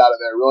folks out of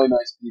there, really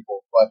nice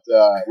people, but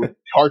with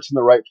hearts in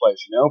the right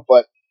place, you know.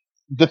 But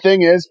the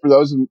thing is, for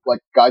those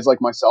like guys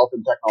like myself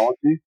in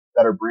technology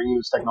that are bringing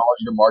this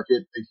technology to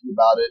market, thinking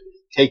about it,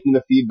 taking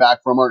the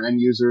feedback from our end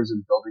users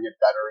and building it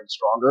better and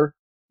stronger,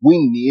 we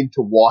need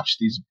to watch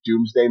these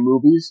doomsday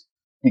movies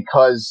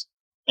because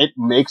it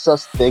makes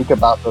us think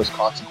about those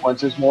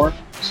consequences more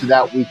so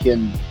that we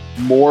can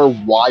more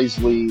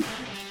wisely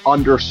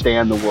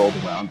understand the world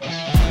around us.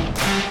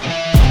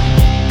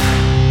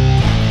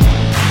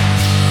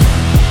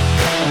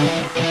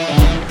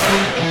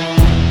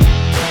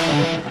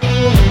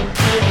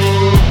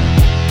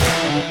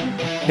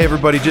 Hey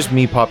everybody, just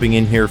me popping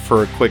in here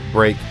for a quick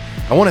break.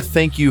 I want to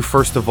thank you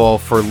first of all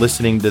for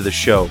listening to the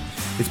show.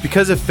 It's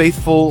because of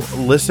faithful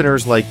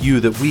listeners like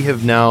you that we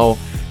have now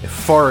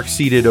far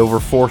exceeded over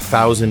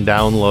 4,000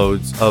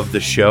 downloads of the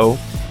show,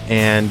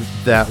 and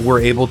that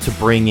we're able to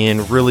bring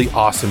in really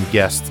awesome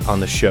guests on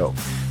the show.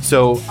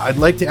 So I'd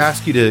like to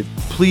ask you to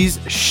please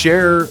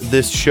share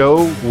this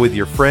show with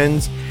your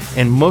friends,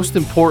 and most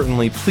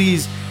importantly,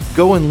 please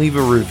go and leave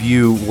a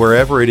review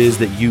wherever it is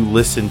that you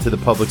listen to the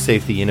Public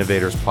Safety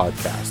Innovators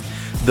Podcast.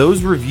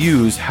 Those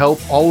reviews help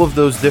all of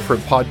those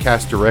different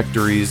podcast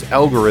directories,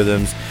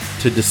 algorithms,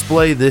 to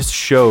display this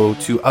show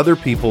to other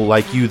people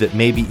like you that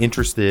may be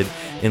interested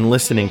in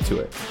listening to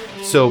it.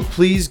 So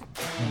please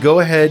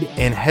go ahead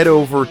and head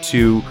over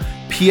to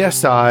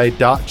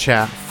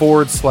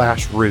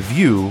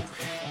psi.chat/review.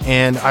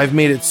 And I've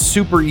made it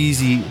super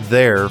easy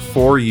there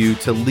for you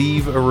to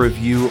leave a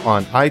review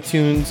on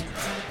iTunes,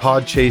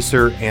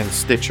 Podchaser, and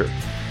Stitcher.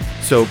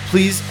 So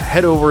please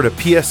head over to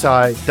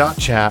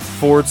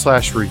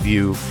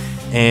psi.chat/review,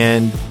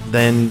 and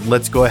then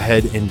let's go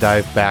ahead and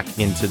dive back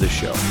into the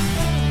show.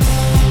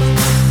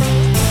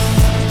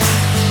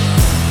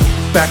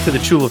 Back to the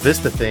Chula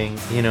Vista thing,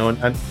 you know, and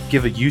I'd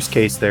give a use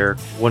case there.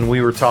 When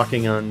we were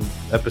talking on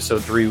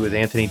episode 3 with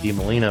Anthony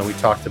DiMolina, we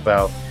talked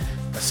about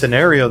a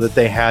scenario that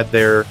they had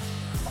there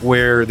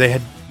where they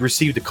had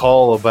received a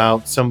call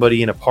about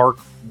somebody in a park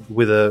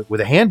with a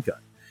handgun.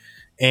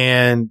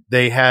 And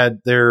they had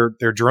their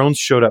drones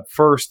showed up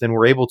first and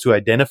were able to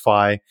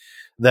identify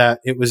that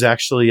it was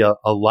actually a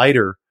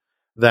lighter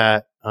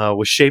that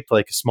was shaped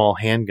like a small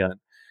handgun.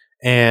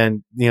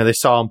 And, you know, they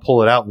saw him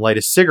pull it out and light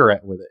a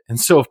cigarette with it. And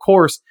so, of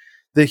course,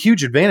 the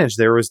huge advantage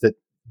there was that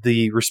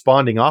the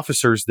responding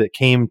officers that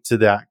came to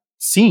that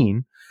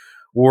scene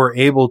were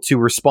able to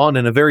respond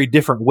in a very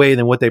different way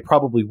than what they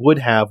probably would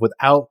have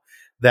without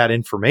that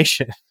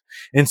information.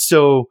 And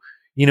so,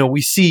 you know,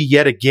 we see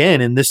yet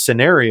again in this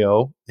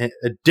scenario a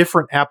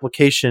different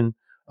application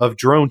of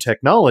drone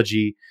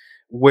technology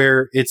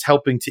where it's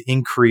helping to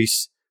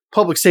increase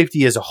public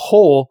safety as a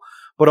whole,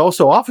 but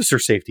also officer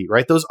safety,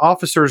 right? Those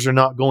officers are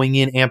not going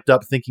in amped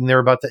up thinking they're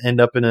about to end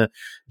up in a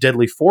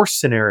deadly force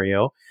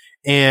scenario.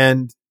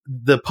 And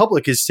the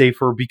public is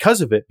safer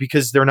because of it,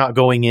 because they're not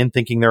going in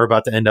thinking they're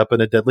about to end up in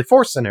a deadly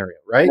force scenario,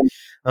 right?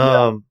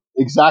 Yeah,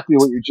 exactly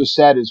what you just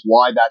said is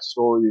why that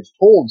story is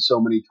told so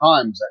many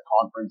times at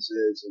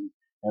conferences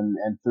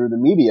and through the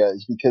media,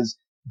 is because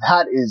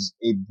that is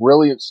a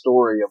brilliant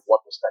story of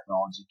what this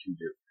technology can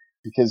do.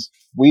 Because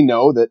we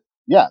know that,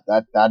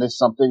 that is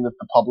something that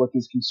the public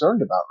is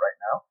concerned about right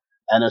now.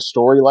 And a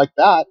story like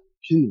that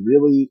can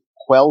really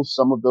quell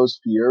some of those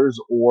fears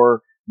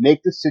or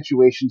make the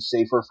situation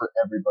safer for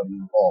everybody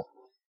involved.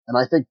 And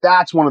I think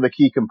that's one of the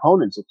key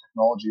components of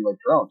technology like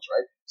drones,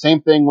 right?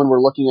 Same thing when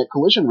we're looking at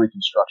collision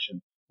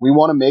reconstruction. We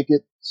want to make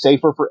it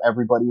safer for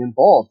everybody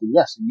involved. And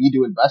yes, you need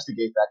to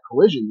investigate that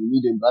collision. You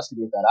need to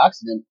investigate that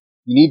accident.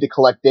 You need to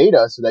collect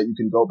data so that you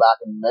can go back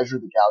and measure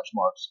the gouge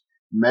marks,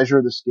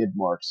 measure the skid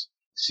marks,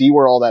 see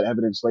where all that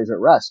evidence lays at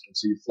rest. And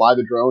so you fly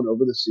the drone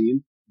over the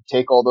scene,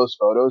 take all those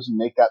photos and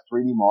make that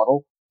 3D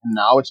model. And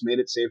now it's made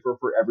it safer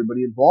for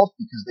everybody involved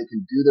because they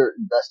can do their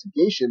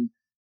investigation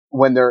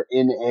when they're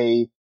in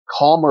a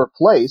calmer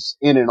place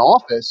in an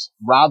office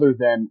rather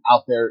than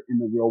out there in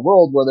the real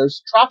world where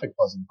there's traffic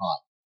buzzing by.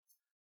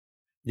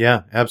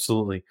 Yeah,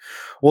 absolutely.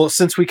 Well,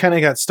 since we kind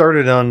of got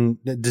started on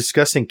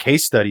discussing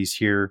case studies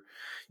here,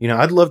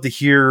 I'd love to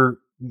hear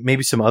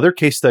maybe some other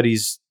case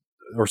studies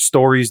or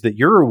stories that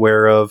you're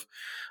aware of,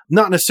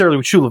 not necessarily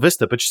with Chula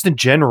Vista, but just in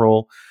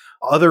general,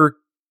 other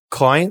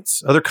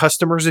clients, other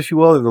customers, if you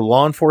will, or the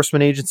law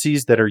enforcement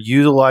agencies that are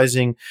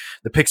utilizing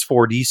the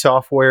Pix4D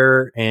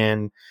software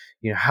and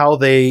how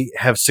they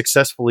have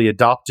successfully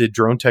adopted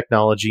drone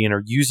technology and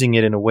are using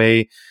it in a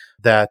way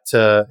that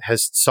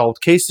has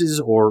solved cases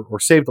or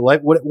saved a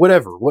life,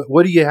 whatever.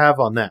 What do you have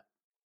on that?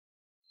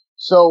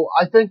 So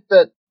I think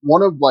that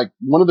one of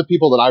the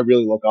people that I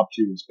really look up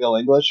to is Bill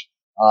English.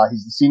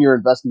 He's the senior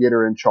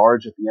investigator in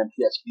charge at the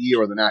NTSB,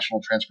 or the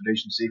National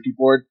Transportation Safety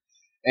Board.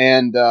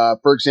 And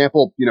for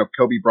example,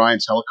 Kobe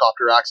Bryant's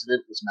helicopter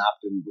accident was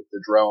mapped with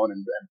the drone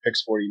and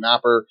Pix4D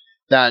Mapper.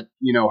 That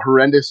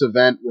horrendous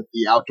event with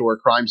the outdoor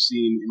crime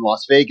scene in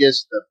Las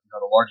Vegas, the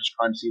largest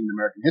crime scene in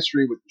American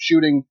history, with the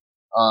shooting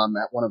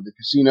at one of the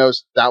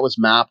casinos, that was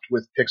mapped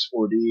with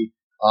Pix4D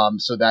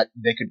so that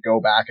they could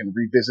go back and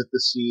revisit the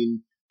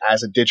scene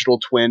as a digital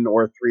twin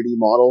or a 3D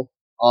model.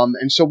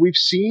 And so we've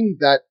seen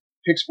that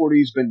Pix4D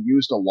has been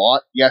used a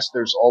lot. Yes,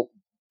 there's all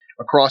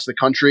across the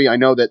country. I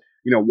know that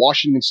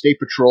Washington State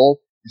Patrol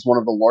is one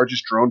of the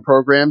largest drone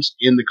programs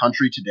in the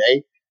country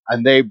today,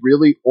 and they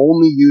really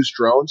only use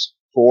drones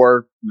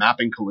for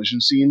mapping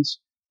collision scenes.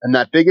 And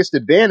that biggest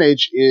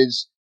advantage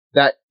is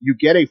that you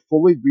get a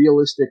fully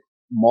realistic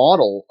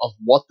model of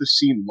what the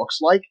scene looks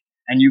like,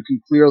 and you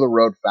can clear the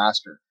road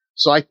faster.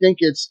 So I think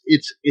it's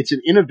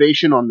an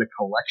innovation on the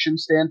collection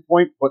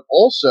standpoint, but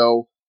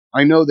also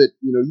I know that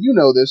you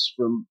know this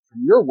from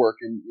your work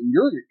and in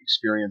your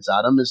experience,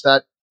 Adam, is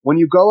that when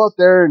you go out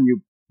there and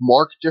you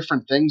mark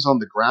different things on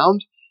the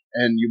ground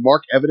and you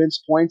mark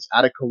evidence points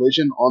at a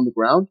collision on the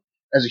ground,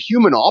 as a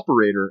human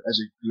operator, as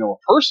a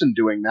person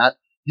doing that,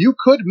 you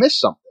could miss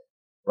something,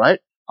 right?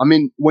 I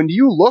mean, when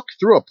you look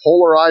through a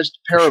polarized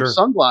pair of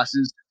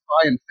sunglasses to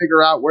try and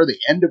figure out where the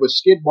end of a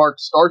skid mark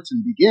starts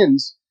and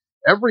begins,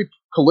 every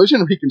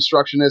collision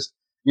reconstructionist,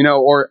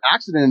 or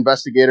accident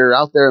investigator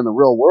out there in the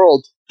real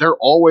world,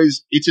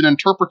 it's an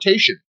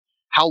interpretation.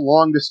 How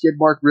long the skid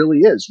mark really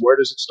is. Where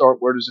does it start?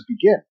 Where does it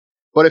begin?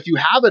 But if you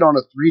have it on a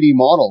 3D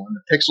model and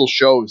the pixel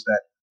shows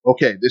that,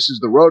 okay, this is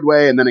the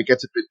roadway, and then it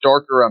gets a bit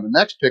darker on the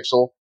next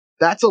pixel,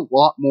 that's a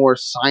lot more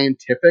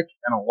scientific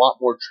and a lot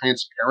more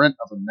transparent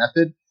of a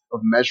method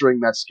of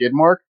measuring that skid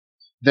mark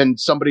than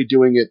somebody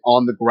doing it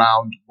on the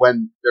ground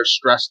when they're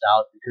stressed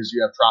out because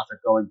you have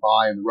traffic going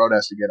by and the road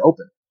has to get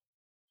open.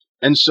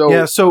 And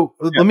so,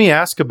 let me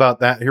ask about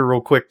that here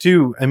real quick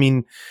too. I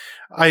mean,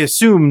 I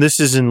assume this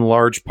is in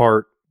large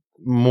part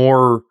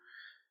more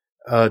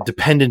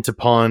dependent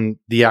upon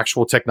the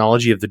actual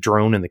technology of the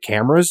drone and the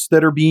cameras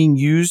that are being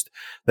used,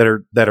 that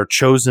are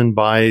chosen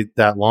by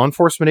that law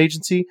enforcement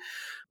agency,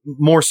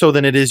 more so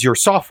than it is your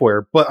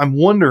software. But I'm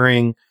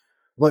wondering,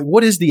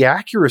 what is the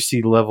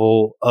accuracy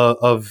level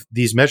of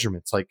these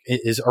measurements?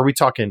 Are we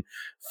talking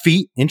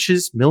feet,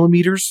 inches,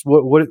 millimeters?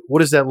 What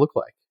does that look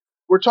like?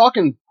 We're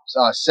talking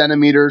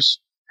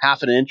centimeters,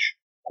 half an inch,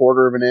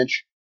 quarter of an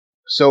inch.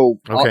 So,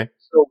 okay.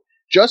 So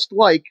just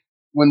like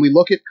when we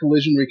look at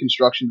collision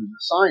reconstruction as a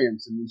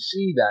science, and we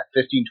see that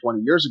 15,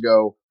 20 years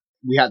ago,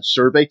 we had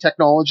survey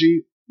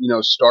technology,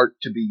 start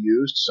to be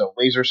used. So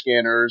laser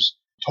scanners,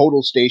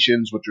 total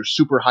stations, which are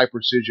super high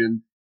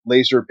precision,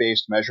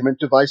 laser-based measurement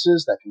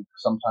devices that can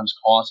sometimes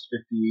cost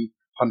 $50,000,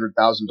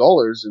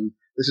 $100,000. And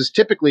this is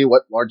typically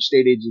what large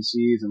state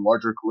agencies and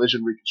larger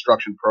collision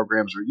reconstruction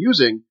programs are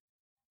using.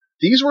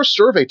 These were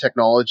survey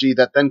technology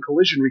that then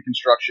collision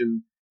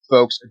reconstruction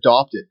folks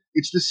adopted.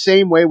 It's the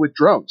same way with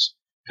drones.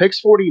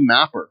 Pix4D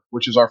Mapper,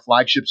 which is our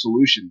flagship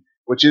solution,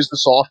 which is the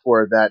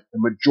software that the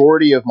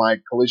majority of my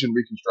collision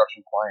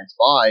reconstruction clients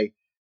buy,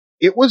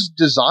 it was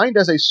designed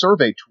as a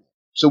survey tool.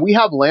 So we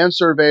have land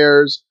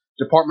surveyors,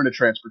 Department of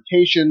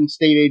Transportation,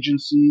 state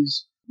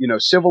agencies,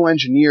 civil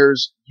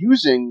engineers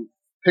using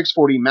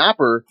Pix4D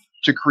Mapper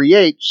to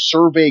create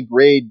survey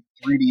grade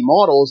 3D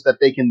models that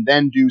they can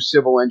then do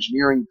civil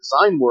engineering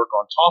design work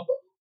on top of.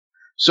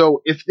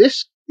 So if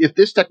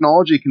this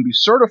technology can be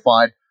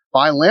certified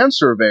by land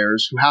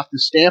surveyors who have to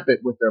stamp it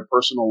with their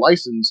personal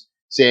license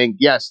saying,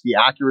 yes, the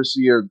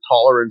accuracy or the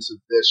tolerance of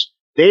this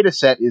data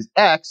set is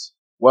X,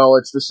 well,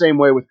 it's the same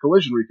way with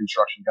collision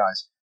reconstruction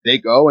guys. They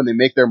go and they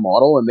make their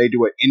model and they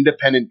do an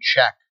independent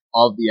check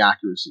of the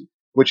accuracy,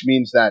 which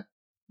means that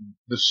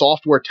the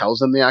software tells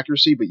them the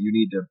accuracy, but you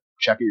need to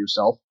check it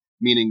yourself,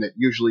 meaning that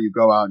usually you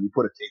go out and you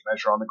put a tape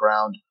measure on the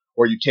ground,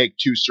 or you take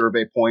 2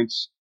 survey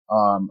points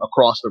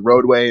across the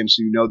roadway, and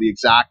so you know the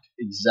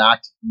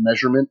exact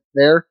measurement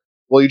there.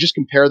 Well, you just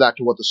compare that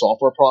to what the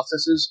software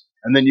processes,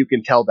 and then you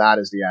can tell that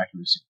as the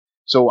accuracy.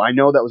 So I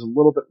know that was a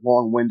little bit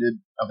long-winded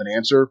of an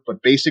answer,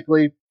 but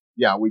basically,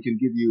 yeah, we can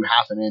give you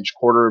half an inch,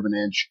 quarter of an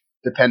inch,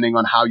 depending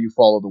on how you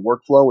follow the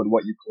workflow and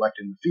what you collect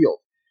in the field.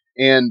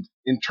 And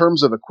in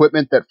terms of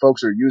equipment that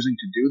folks are using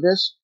to do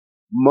this,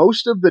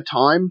 most of the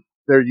time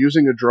they're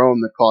using a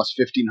drone that costs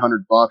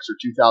 $1,500 or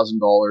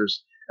 $2,000,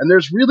 and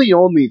there's really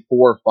only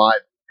 4 or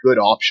 5 good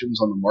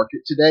options on the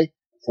market today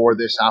for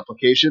this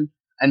application,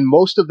 and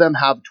most of them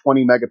have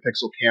 20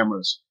 megapixel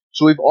cameras.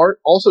 So we've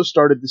also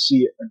started to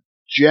see a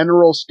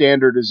general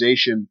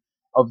standardization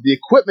of the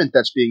equipment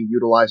that's being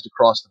utilized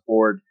across the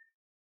board,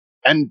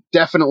 and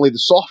definitely the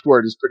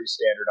software is pretty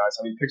standardized.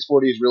 I mean,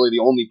 Pix4D is really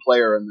the only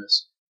player in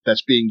this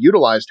that's being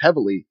utilized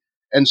heavily,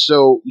 and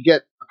so you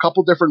get a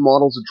couple different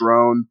models of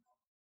drone,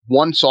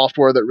 one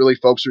software that really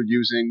folks are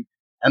using.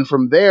 And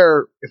from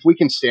there, if we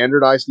can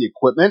standardize the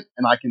equipment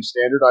and I can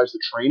standardize the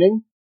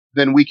training,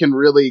 then we can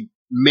really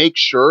make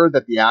sure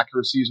that the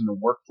accuracies and the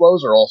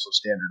workflows are also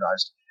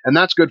standardized. And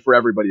that's good for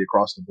everybody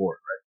across the board,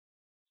 right?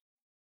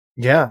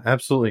 Yeah,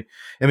 absolutely.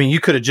 I mean, you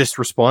could have just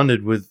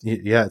responded with,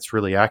 yeah, it's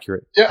really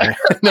accurate. Yeah.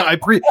 No,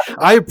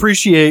 I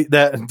appreciate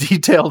that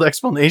detailed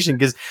explanation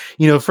because,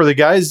 for the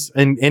guys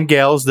and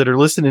gals that are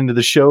listening to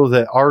the show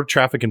that are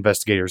traffic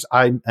investigators,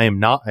 I am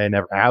not, I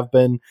never have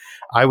been.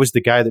 I was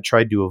the guy that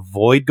tried to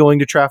avoid going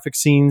to traffic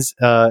scenes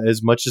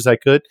as much as I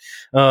could.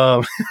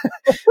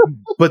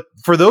 But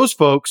for those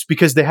folks,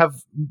 because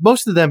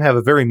most of them have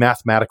a very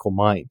mathematical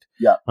mind.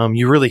 Yeah.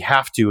 You really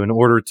have to in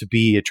order to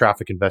be a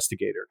traffic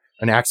investigator,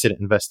 an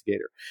accident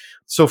investigator.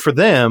 So for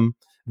them,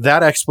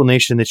 that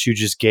explanation that you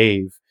just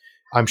gave,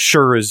 I'm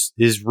sure is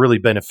really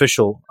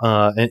beneficial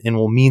and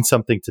will mean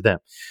something to them.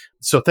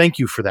 So thank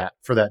you for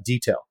that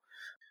detail.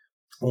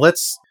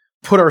 Let's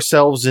put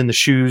ourselves in the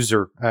shoes,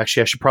 or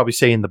actually I should probably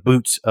say in the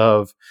boots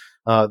of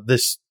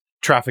this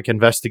traffic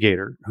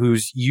investigator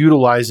who's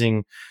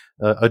utilizing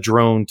a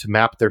drone to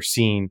map their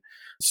scene.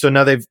 So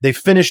now they've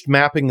finished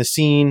mapping the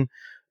scene,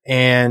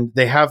 and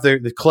they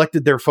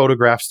collected their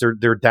photographs,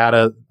 their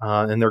data,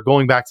 and they're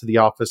going back to the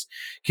office.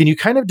 Can you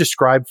kind of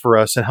describe for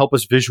us and help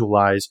us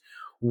visualize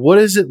what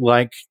is it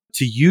like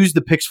to use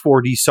the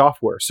Pix4D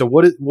software? So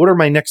what are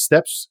my next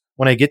steps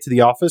when I get to the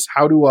office?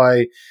 How do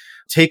I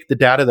take the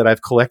data that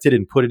I've collected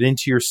and put it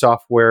into your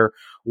software?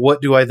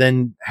 What do I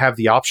then have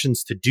the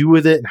options to do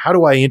with it? And how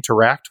do I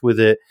interact with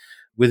it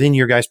within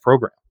your guys'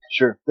 program?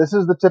 Sure. This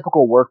is the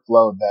typical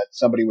workflow that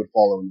somebody would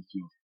follow in the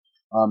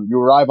field. You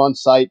arrive on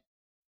site,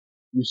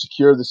 you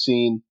secure the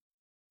scene,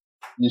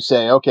 you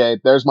say, okay,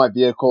 there's my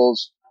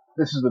vehicles,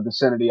 this is the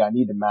vicinity I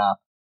need to map,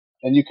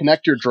 and you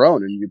connect your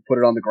drone and you put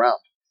it on the ground.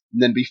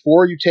 And then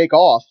before you take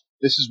off,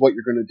 this is what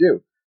you're going to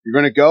do. You're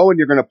going to go and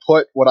you're going to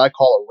put what I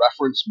call a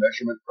reference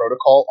measurement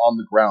protocol on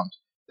the ground.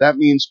 That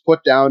means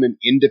put down an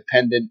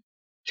independent,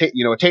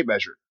 a tape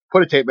measure.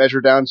 Put a tape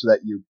measure down so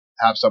that you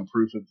have some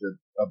proof of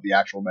the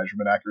actual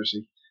measurement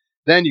accuracy.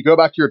 Then you go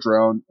back to your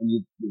drone and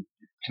you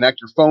connect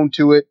your phone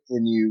to it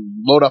and you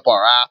load up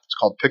our app. It's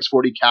called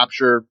Pix4D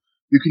Capture.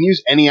 You can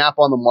use any app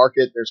on the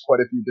market. There's quite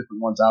a few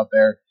different ones out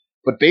there.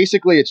 But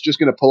basically, it's just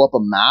going to pull up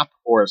a map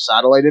or a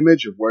satellite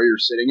image of where you're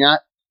sitting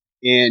at,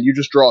 and you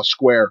just draw a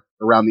square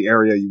around the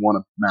area you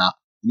want to map.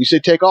 And you say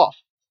take off.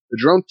 The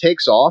drone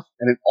takes off,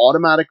 and it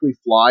automatically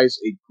flies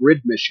a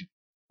grid mission,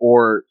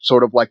 or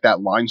sort of like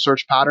that line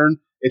search pattern.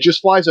 It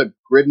just flies a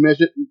grid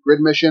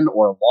mission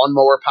or a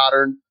lawnmower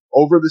pattern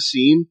over the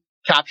scene,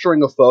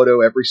 capturing a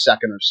photo every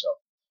second or so.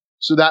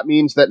 So that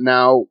means that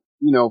now,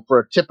 for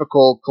a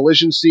typical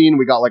collision scene,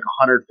 we got like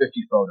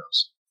 150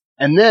 photos.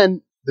 And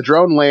then the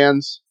drone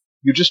lands.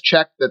 You just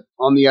check that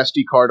on the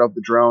SD card of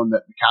the drone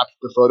that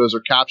the photos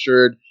are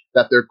captured,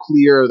 that they're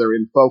clear, they're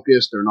in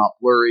focus, they're not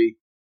blurry.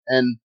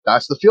 And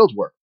that's the field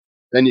work.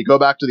 Then you go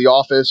back to the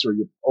office or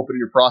you open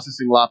your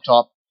processing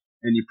laptop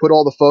and you put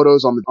all the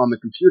photos on the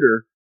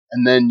computer.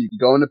 And then you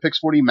go into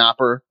Pix4D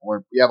Mapper,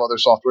 or we have other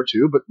software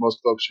too, but most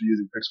folks are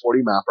using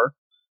Pix4D Mapper.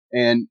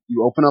 And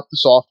you open up the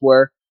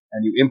software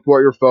and you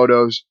import your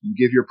photos. You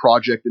give your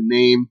project a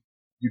name.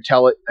 You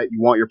tell it that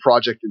you want your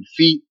project in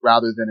feet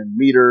rather than in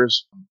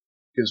meters,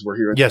 because we're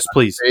here in yes,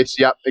 please. States.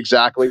 Yep,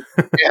 exactly.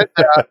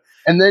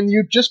 And then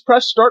you just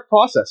press start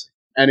processing,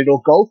 and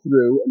it'll go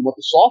through. And what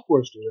the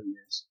software is doing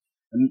is,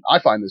 and I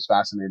find this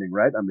fascinating,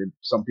 right? I mean,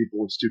 some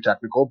people it's too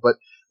technical, but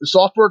the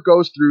software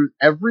goes through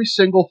every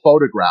single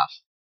photograph,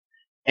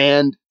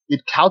 and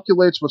it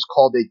calculates what's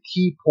called a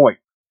key point.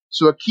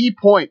 So a key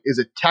point is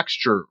a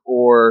texture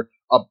or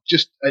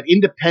just an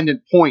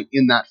independent point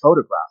in that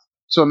photograph.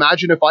 So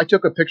imagine if I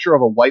took a picture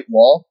of a white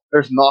wall,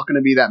 there's not going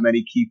to be that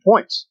many key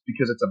points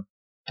because it's a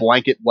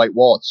blanket white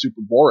wall. It's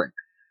super boring.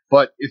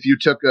 But if you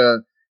took a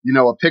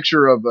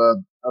picture of a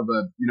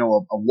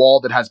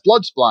wall that has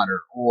blood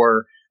splatter,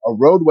 or a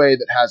roadway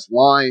that has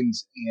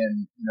lines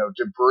and,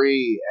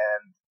 debris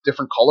and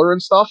different color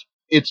and stuff,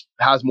 it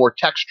has more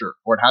texture,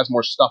 or it has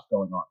more stuff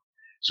going on.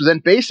 So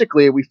then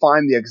basically we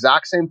find the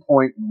exact same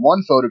point in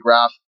one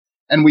photograph,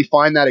 and we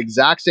find that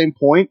exact same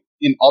point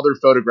in other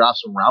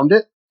photographs around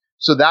it.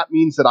 So that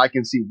means that I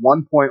can see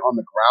one point on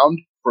the ground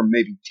from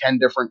maybe 10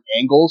 different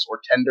angles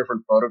or 10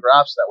 different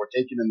photographs that were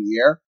taken in the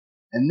air.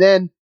 And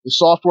then the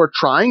software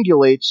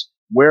triangulates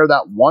where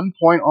that one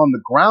point on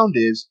the ground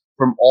is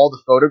from all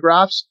the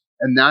photographs.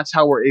 And that's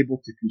how we're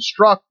able to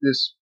construct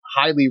this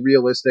highly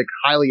realistic,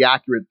 highly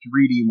accurate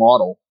 3D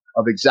model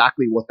of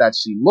exactly what that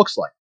scene looks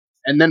like.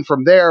 And then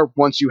from there,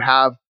 once you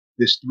have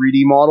this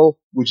 3D model,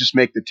 we just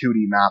make the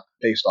 2D map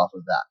based off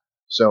of that.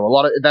 So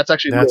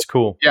that's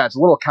cool. Yeah, it's a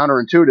little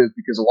counterintuitive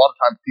because a lot of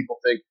times people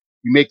think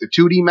you make the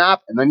 2D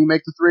map and then you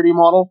make the 3D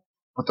model.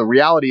 But the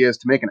reality is,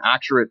 to make an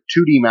accurate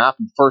 2D map,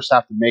 you first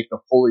have to make the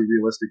fully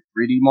realistic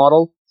 3D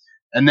model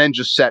and then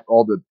just set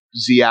all the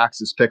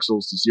Z-axis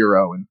pixels to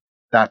 0, and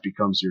that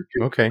becomes your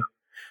 2D. Okay.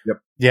 Yep.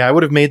 Yeah, I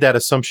would have made that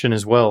assumption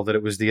as well, that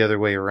it was the other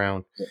way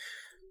around. Yeah.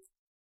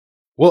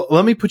 Well,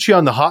 let me put you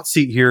on the hot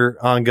seat here,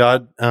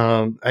 Angad.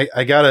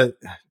 I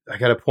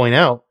gotta point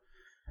out,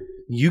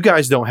 you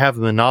guys don't have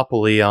a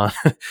monopoly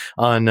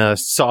on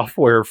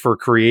software for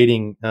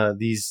creating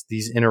these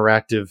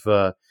interactive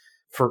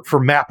for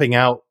mapping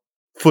out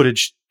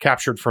footage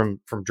captured from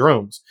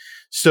drones.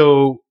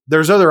 So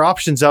there's other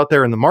options out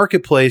there in the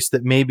marketplace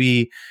that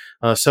maybe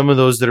some of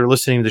those that are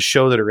listening to the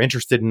show that are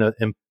interested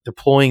in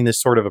deploying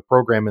this sort of a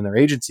program in their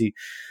agency.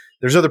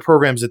 There's other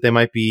programs that they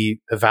might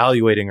be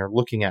evaluating or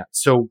looking at.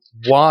 So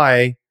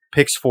why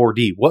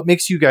Pix4D? What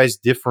makes you guys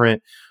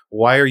different?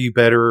 Why are you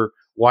better?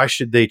 Why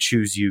should they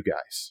choose you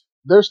guys?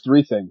 There's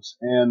 3 things,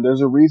 and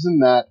there's a reason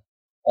that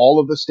all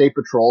of the state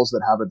patrols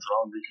that have a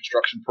drone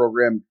reconstruction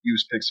program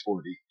use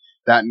Pix4D.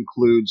 That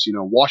includes,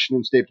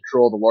 Washington State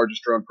Patrol, the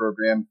largest drone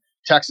program,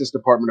 Texas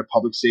Department of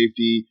Public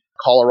Safety,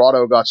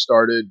 Colorado got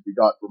started, we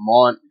got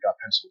Vermont, we got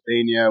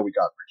Pennsylvania, we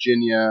got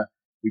Virginia,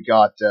 we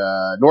got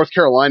North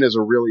Carolina is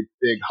a really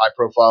big,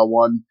 high-profile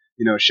one.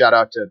 Shout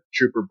out to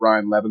Trooper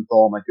Brian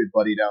Leventhal, my good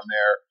buddy down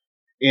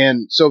there.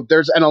 And so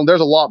there's a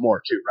lot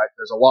more too, right?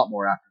 There's a lot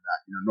more after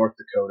that. North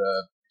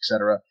Dakota,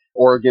 etc.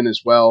 Oregon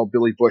as well.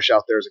 Billy Bush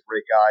out there is a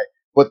great guy.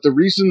 But the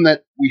reason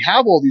that we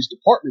have all these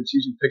departments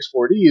using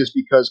Pix4D is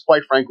because,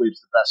 quite frankly,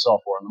 it's the best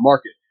software on the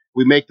market.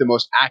 We make the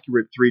most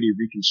accurate 3D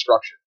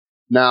reconstruction.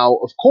 Now,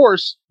 of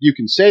course, you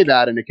can say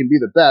that and it can be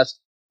the best,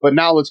 but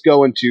now let's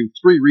go into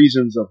 3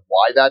 reasons of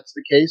why that's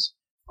the case,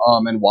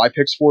 and why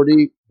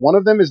Pix4D. One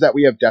of them is that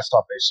we have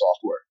desktop-based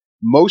software.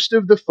 Most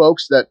of the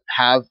folks that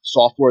have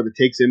software that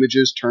takes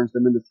images, turns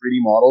them into 3D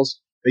models,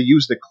 they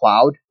use the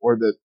cloud, or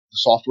the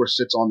software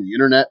sits on the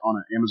internet on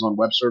an Amazon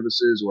Web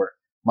Services or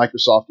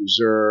Microsoft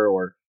Azure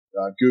or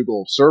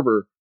Google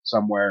server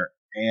somewhere.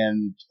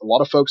 And a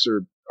lot of folks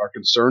are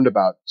concerned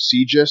about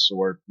CGIS,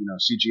 or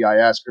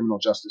CGIS, Criminal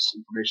Justice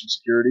Information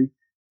Security,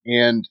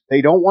 and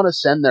they don't want to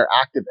send their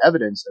active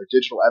evidence, their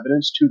digital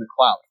evidence, to the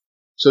cloud.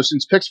 So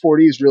since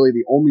Pix4D is really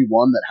the only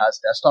one that has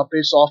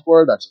desktop-based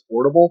software that's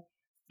affordable,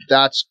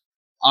 that's,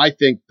 I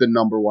think, the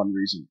number one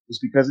reason, is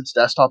because it's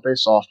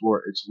desktop-based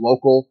software. It's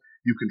local.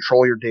 You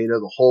control your data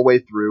the whole way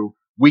through.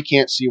 We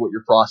can't see what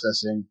you're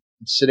processing.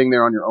 It's sitting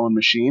there on your own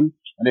machine.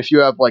 And if you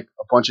have like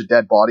a bunch of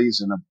dead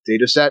bodies in a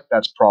data set,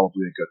 that's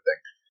probably a good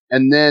thing.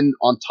 And then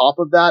on top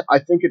of that, I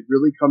think it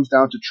really comes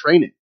down to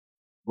training,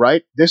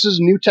 right? This is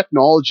new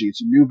technology.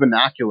 It's a new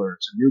vernacular.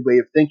 It's a new way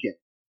of thinking.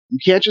 You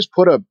can't just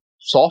put a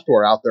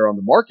software out there on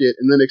the market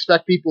and then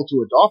expect people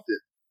to adopt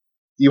it.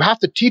 You have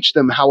to teach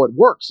them how it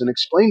works and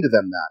explain to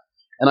them that.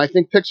 And I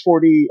think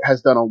Pix4D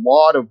has done a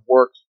lot of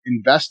work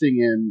investing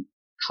in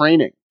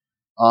training.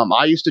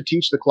 I used to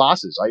teach the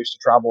classes. I used to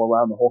travel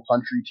around the whole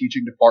country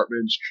teaching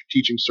departments,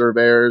 teaching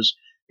surveyors,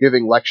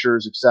 giving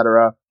lectures,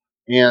 etc.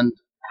 And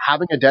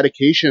having a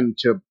dedication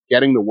to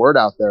getting the word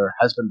out there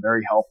has been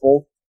very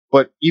helpful.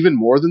 But even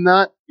more than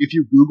that, if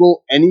you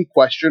Google any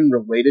question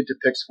related to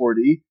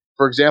Pix4D,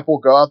 for example,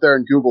 go out there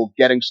and Google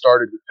getting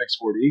started with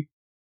Pix4D.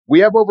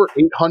 We have over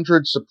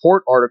 800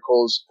 support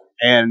articles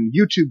and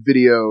YouTube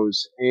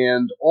videos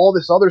and all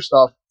this other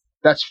stuff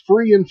that's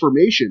free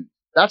information.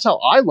 That's how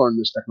I learned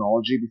this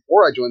technology.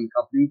 Before I joined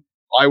the company,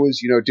 I was,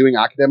 doing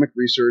academic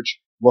research,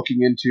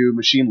 looking into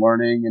machine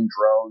learning and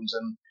drones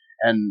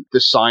and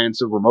the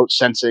science of remote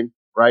sensing,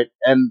 right?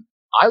 And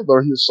I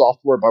learned this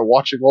software by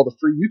watching all the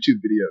free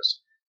YouTube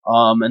videos.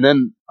 And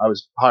then I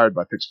was hired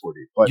by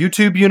Pix4D. But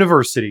YouTube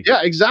University.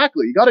 Yeah,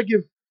 exactly. You got to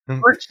give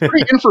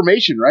free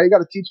information, right? You got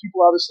to teach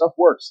people how this stuff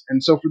works.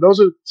 And so those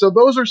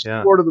are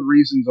sort of the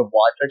reasons of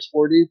why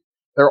Pix4D.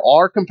 There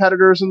are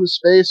competitors in the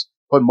space,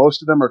 but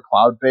most of them are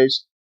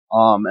cloud-based.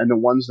 And the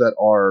ones that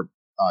are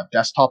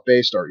desktop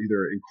based are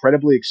either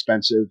incredibly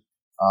expensive,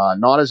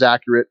 not as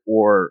accurate,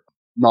 or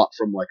not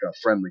from like a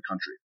friendly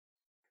country.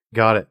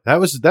 Got it. That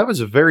was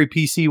a very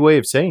PC way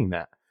of saying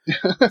that.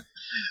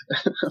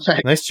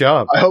 Nice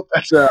job. I hope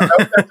that's a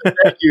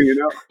thank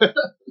you,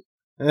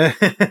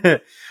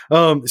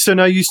 So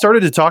now you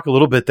started to talk a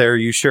little bit there.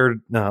 You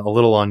shared a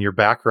little on your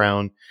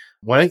background.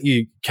 Why don't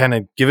you kind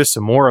of give us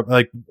some more?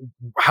 Like,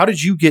 how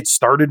did you get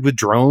started with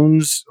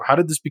drones? How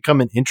did this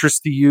become an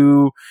interest to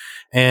you?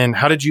 And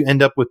how did you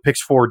end up with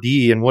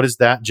Pix4D? And what does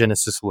that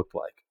genesis look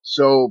like?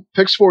 So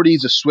Pix4D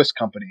is a Swiss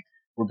company.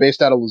 We're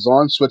based out of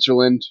Lausanne,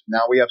 Switzerland.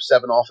 Now we have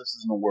 7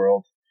 offices in the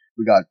world.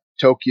 We got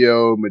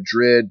Tokyo,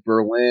 Madrid,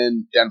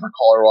 Berlin, Denver,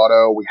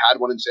 Colorado. We had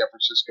one in San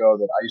Francisco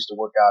that I used to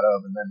work out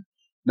of, and then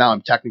now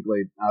I'm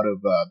technically out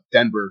of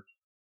Denver.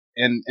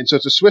 And so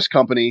it's a Swiss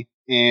company,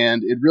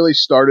 and it really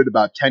started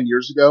about 10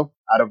 years ago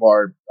out of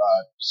our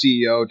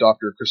CEO,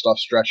 Dr. Christoph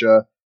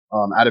Streccia,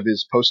 out of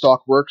his postdoc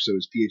work, so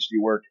his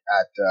PhD work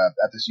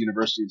at this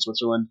university in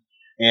Switzerland.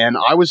 And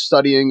I was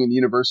studying in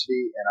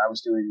university, and I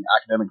was doing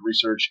academic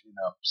research in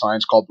a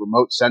science called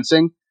remote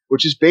sensing,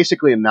 which is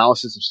basically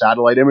analysis of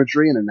satellite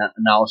imagery and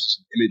analysis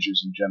of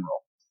images in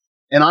general.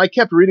 And I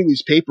kept reading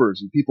these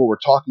papers, and people were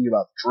talking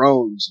about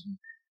drones,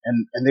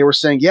 and they were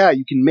saying, yeah,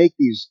 you can make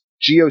these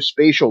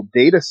geospatial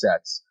data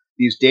sets,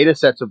 these data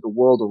sets of the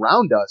world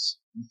around us,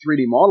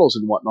 3D models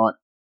and whatnot,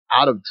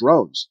 out of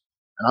drones.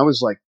 And I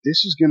was like,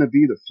 this is going to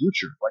be the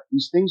future. Like,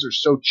 these things are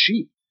so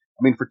cheap.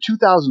 I mean, for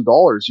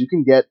 $2,000, you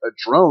can get a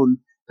drone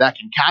that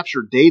can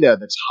capture data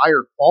that's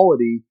higher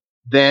quality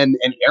than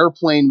an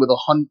airplane with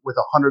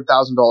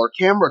 $100,000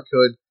 camera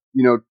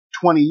could,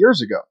 20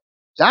 years ago.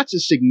 That's a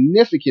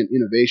significant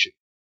innovation.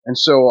 And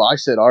so I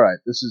said, all right,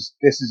 this is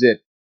it.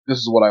 This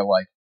is what I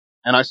like.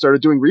 And I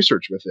started doing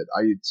research with it.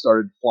 I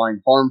started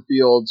flying farm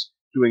fields,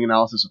 doing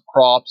analysis of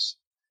crops.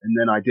 And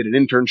then I did an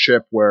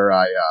internship where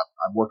I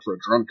worked for a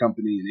drone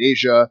company in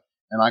Asia,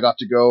 and I got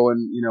to go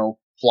and,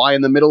 fly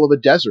in the middle of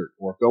a desert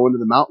or go into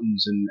the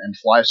mountains and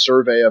fly a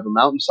survey of a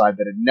mountainside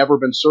that had never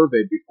been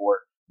surveyed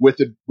before with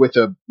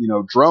a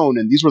drone.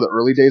 And these were the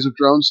early days of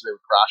drones, so they would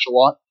crash a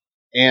lot,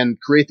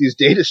 and create these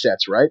data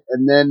sets, right?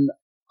 And then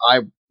I,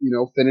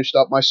 finished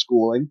up my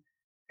schooling,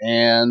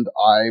 and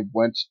I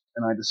went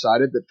and I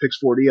decided that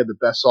Pix4D had the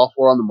best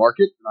software on the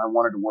market, and I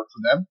wanted to work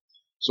for them.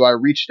 So I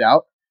reached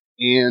out,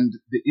 and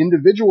the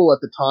individual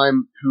at the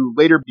time who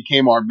later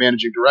became our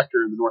managing director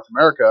in North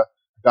America,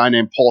 a guy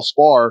named Paul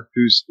Spar,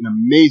 who's an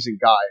amazing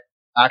guy.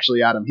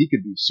 Actually, Adam, he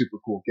could be a super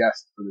cool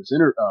guest for this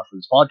for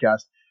this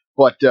podcast.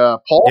 But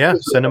Paul,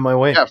 send him my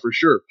way. Yeah, for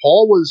sure.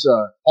 Paul was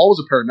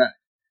a paramedic,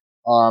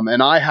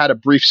 and I had a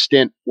brief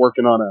stint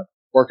working on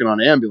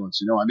an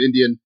ambulance. I'm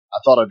Indian. I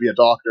thought I'd be a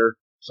doctor,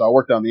 so I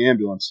worked on the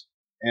ambulance.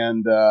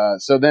 And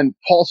so then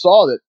Paul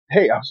saw that,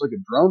 hey, I was like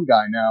a drone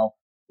guy now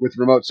with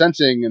remote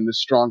sensing and this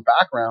strong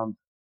background,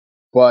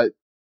 but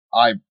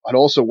I'd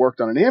also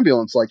worked on an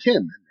ambulance like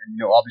him. And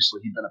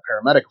obviously he'd been a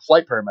paramedic, a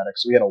flight paramedic,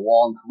 so he had a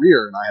long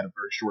career, and I had a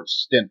very short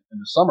stint in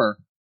the summer.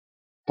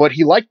 But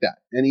he liked that,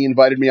 and he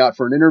invited me out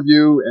for an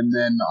interview, and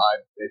then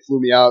they flew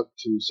me out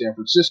to San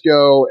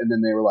Francisco, and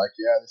then they were like,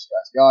 yeah, this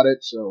guy's got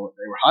it, so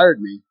they hired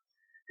me.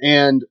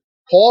 And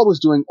Paul was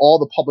doing all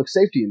the public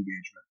safety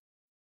engagement.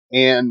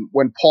 And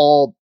when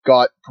Paul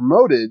got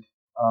promoted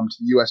to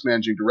the U.S.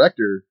 managing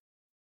director,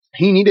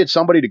 he needed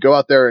somebody to go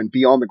out there and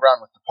be on the ground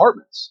with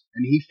departments.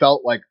 And he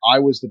felt like I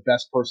was the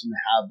best person to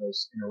have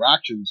those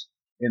interactions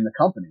in the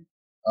company.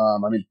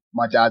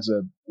 My dad's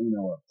a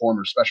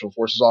former special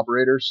forces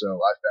operator, so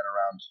I've been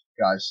around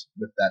guys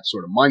with that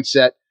sort of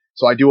mindset.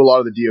 So I do a lot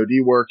of the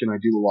DoD work, and I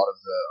do a lot of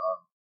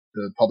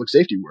the public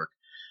safety work.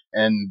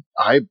 And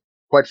I,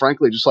 quite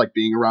frankly, just like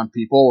being around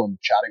people and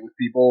chatting with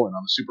people, and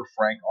I'm a super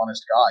frank,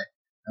 honest guy.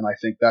 And I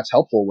think that's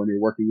helpful when you're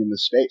working in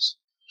this space.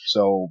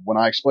 So when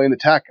I explain the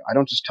tech, I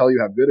don't just tell you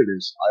how good it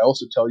is. I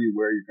also tell you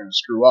where you're going to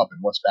screw up and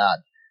what's bad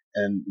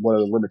and what are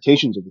the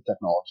limitations of the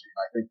technology. And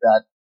I think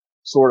that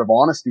sort of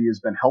honesty has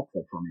been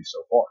helpful for me so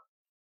far.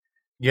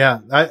 Yeah,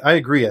 I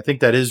agree. I think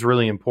that is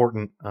really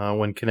important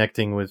when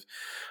connecting with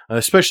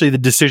especially the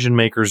decision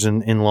makers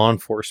in law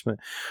enforcement.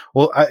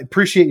 Well, I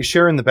appreciate you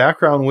sharing the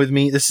background with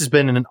me. This has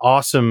been an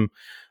awesome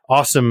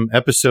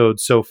episode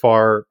so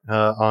far,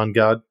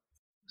 Angad.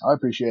 I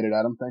appreciate it,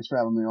 Adam. Thanks for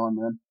having me on,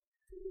 man.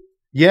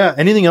 Yeah.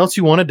 Anything else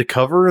you wanted to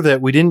cover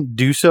that we didn't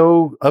do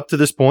so up to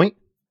this point?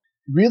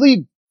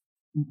 Really,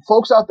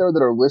 folks out there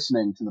that are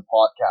listening to the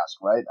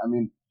podcast, right? I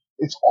mean,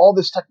 it's all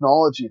this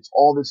technology. It's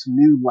all this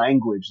new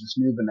language, this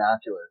new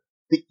vernacular.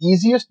 The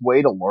easiest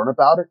way to learn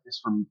about it is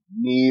from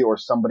me or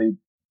somebody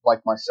like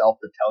myself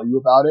to tell you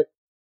about it.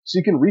 So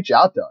you can reach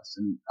out to us,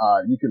 and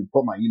you can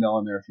put my email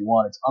in there if you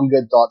want. It's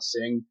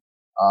angad.singh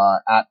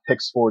at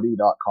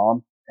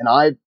pix4d.com. And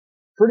I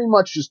pretty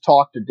much just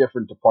talk to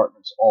different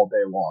departments all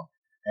day long.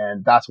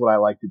 And that's what I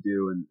like to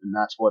do. And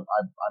that's what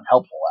I'm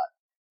helpful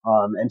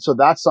at. And so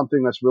that's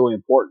something that's really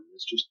important,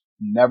 is just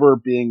never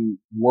being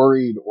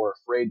worried or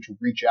afraid to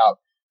reach out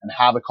and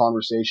have a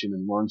conversation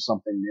and learn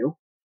something new.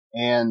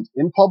 And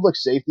in public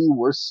safety,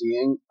 we're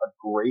seeing a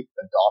great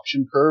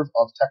adoption curve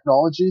of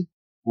technology.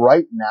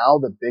 right now,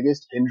 the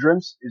biggest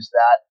hindrance is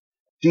that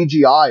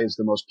DJI is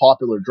the most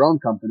popular drone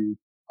company.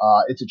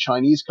 It's a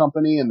Chinese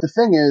company. And the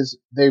thing is,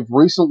 they've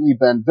recently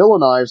been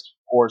villainized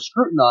or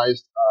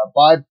scrutinized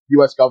by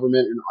U.S.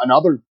 government and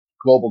other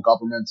global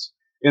governments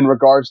in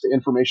regards to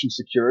information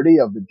security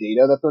of the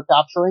data that they're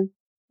capturing.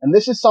 And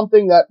this is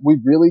something that we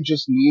really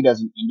just need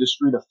as an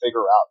industry to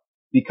figure out,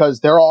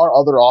 because there are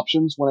other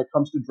options when it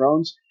comes to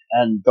drones,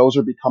 and those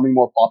are becoming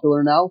more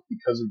popular now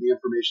because of the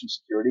information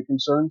security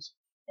concerns.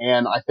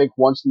 And I think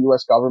once the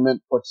U.S.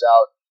 government puts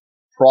out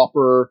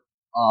proper,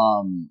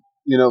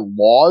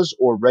 laws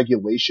or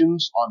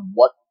regulations on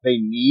what they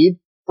need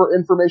for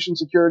information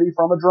security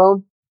from a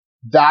drone,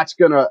 that's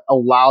going to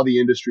allow the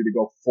industry to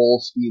go full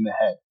steam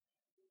ahead.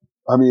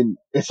 I mean,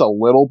 it's a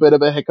little bit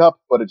of a hiccup,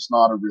 but it's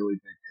not a really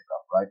big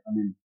hiccup, right? I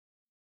mean,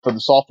 for the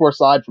software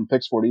side, from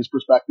Pix4D's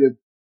perspective,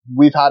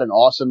 we've had an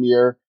awesome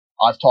year.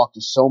 I've talked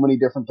to so many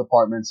different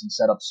departments and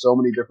set up so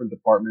many different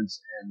departments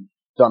and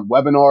done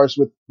webinars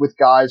with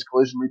guys,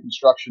 collision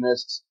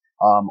reconstructionists,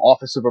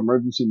 Office of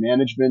Emergency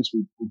Management.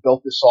 We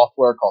built this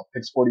software called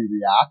Pix4D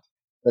React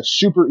that's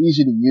super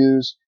easy to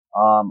use.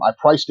 I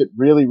priced it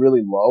really,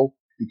 really low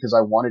because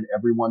I wanted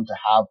everyone to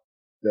have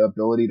the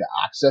ability to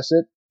access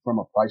it from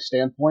a price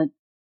standpoint.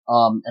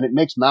 And it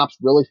makes maps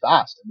really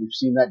fast. And we've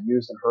seen that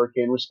used in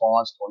hurricane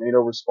response, tornado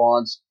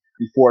response,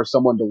 before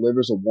someone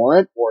delivers a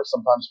warrant, or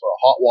sometimes for a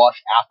hot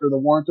wash after the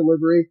warrant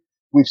delivery.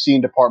 We've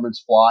seen departments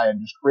fly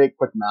and just create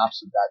quick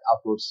maps of that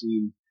outdoor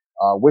scene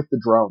with the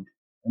drone.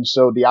 And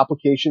so the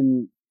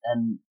application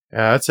and...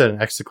 Yeah, that's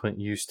an excellent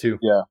use too.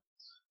 Yeah.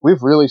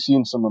 We've really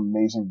seen some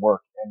amazing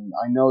work. And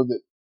I know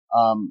that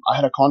I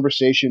had a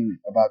conversation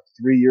about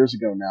 3 years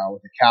ago now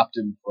with a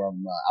captain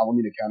from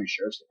Alameda County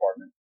Sheriff's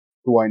Department,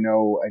 who I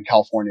know in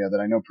California, that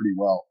I know pretty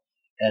well.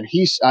 And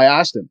I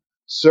asked him,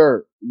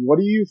 "Sir, what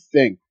do you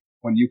think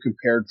when you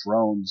compare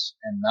drones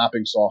and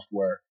mapping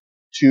software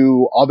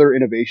to other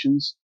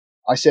innovations?"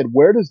 I said,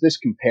 "Where does this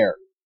compare?"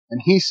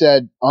 And he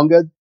said,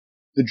 "Angad,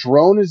 the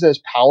drone is as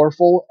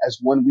powerful as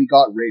when we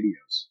got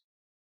radios."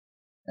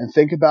 And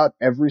think about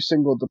every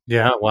single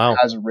department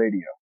has a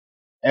radio.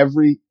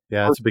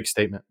 That's a big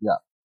statement. Yeah.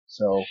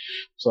 So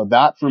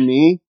that for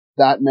me,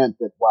 that meant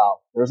that,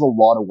 wow, there's a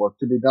lot of work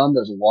to be done.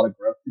 There's a lot of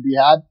growth to be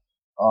had.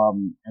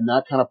 And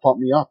that kind of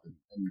pumped me up and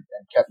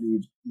kept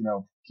me,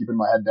 keeping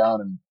my head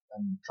down and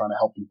trying to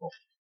help people.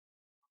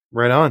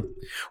 Right on.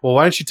 Well,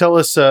 why don't you tell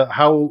us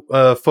how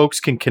folks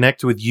can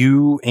connect with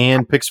you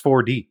and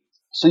Pix4D?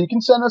 So you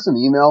can send us an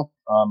email.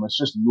 It's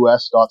just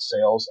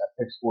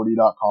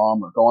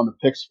us.sales@pix4d.com, or go on the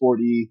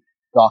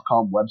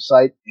pix4d.com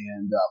website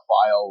and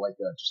file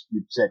just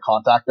say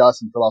contact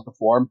us and fill out the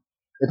form.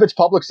 If it's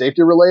public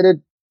safety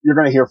related, you're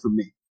going to hear from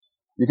me.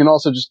 You can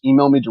also just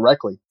email me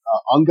directly.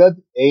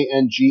 Angad,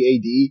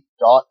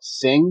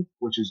 Angad.Singh,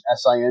 which is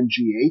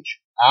SINGH,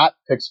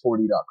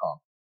 @pix4d.com.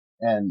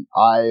 And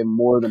I am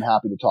more than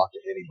happy to talk to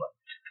anybody.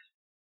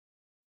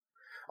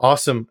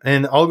 Awesome.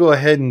 And I'll go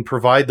ahead and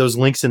provide those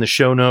links in the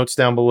show notes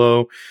down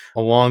below,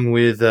 along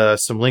with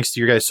some links to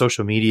your guys'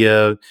 social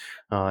media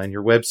and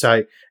your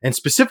website. And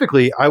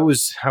specifically, I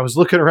was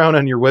looking around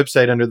on your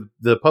website under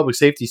the public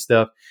safety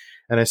stuff,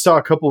 and I saw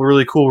a couple of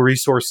really cool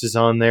resources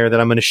on there that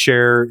I'm going to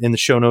share in the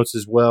show notes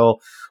as well.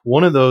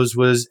 One of those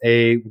was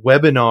a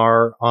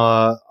webinar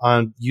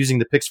on using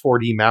the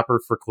Pix4D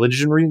Mapper for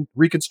collision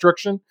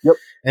reconstruction. Yep.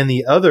 And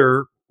the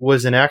other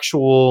was an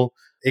actual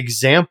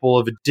example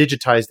of a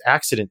digitized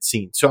accident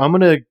scene. So I'm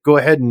going to go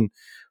ahead and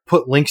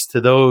put links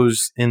to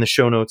those in the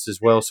show notes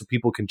as well, so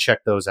people can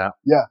check those out.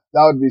 Yeah,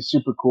 that would be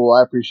super cool.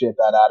 I appreciate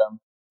that,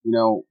 Adam.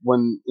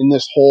 When in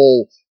this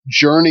whole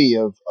journey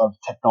of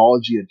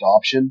technology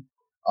adoption,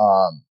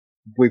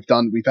 we've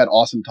had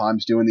awesome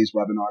times doing these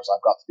webinars.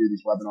 I've got to do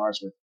these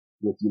webinars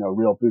with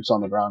real boots on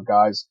the ground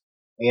guys.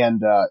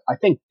 And I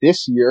think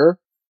this year,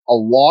 a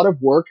lot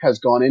of work has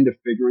gone into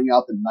figuring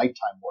out the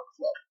nighttime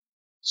workflow.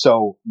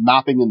 So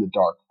mapping in the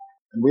dark.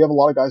 And we have a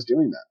lot of guys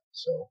doing that.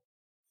 So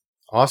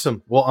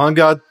awesome. Well,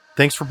 Angad,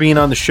 thanks for being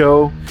on the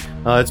show.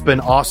 It's been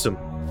awesome.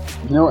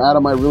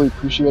 Adam, I really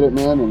appreciate it,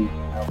 man. And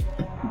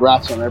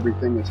congrats on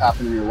everything that's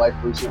happened in your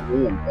life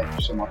recently. And thank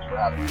you so much for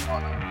having me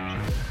on. I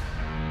appreciate it.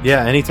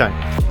 Yeah, anytime.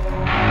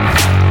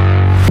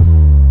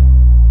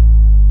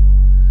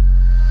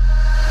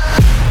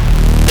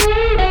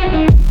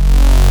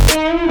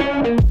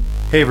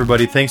 Hey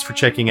everybody, thanks for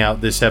checking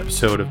out this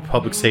episode of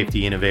Public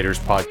Safety Innovators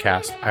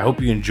Podcast. I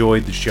hope you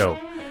enjoyed the show.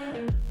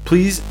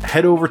 Please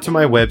head over to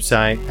my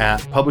website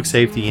at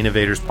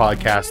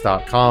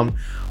publicsafetyinnovatorspodcast.com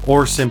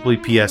or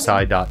simply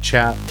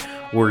psi.chat,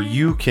 where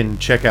you can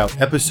check out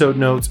episode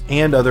notes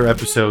and other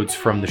episodes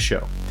from the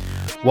show.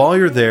 While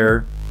you're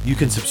there, you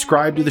can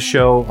subscribe to the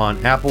show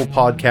on Apple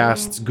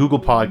Podcasts, Google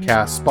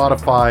Podcasts,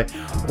 Spotify,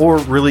 or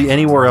really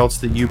anywhere else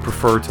that you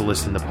prefer to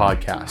listen to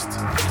podcasts.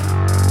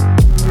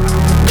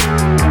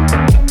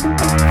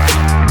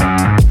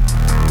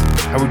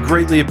 I would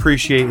greatly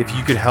appreciate if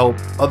you could help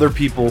other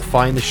people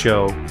find the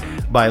show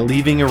by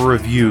leaving a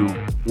review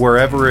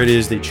wherever it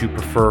is that you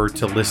prefer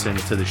to listen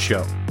to the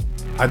show.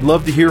 I'd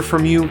love to hear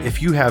from you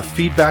if you have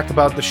feedback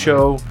about the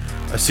show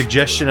a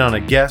suggestion on a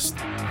guest,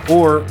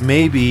 or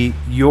maybe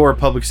you're a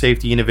public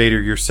safety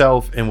innovator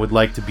yourself and would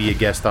like to be a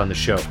guest on the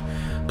show,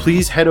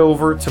 please head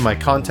over to my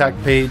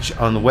contact page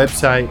on the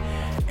website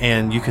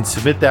and you can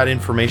submit that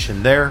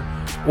information there,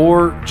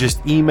 or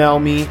just email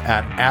me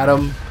at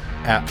adam@psi.chat.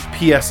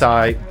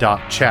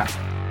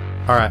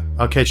 All right,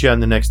 I'll catch you on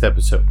the next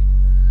episode.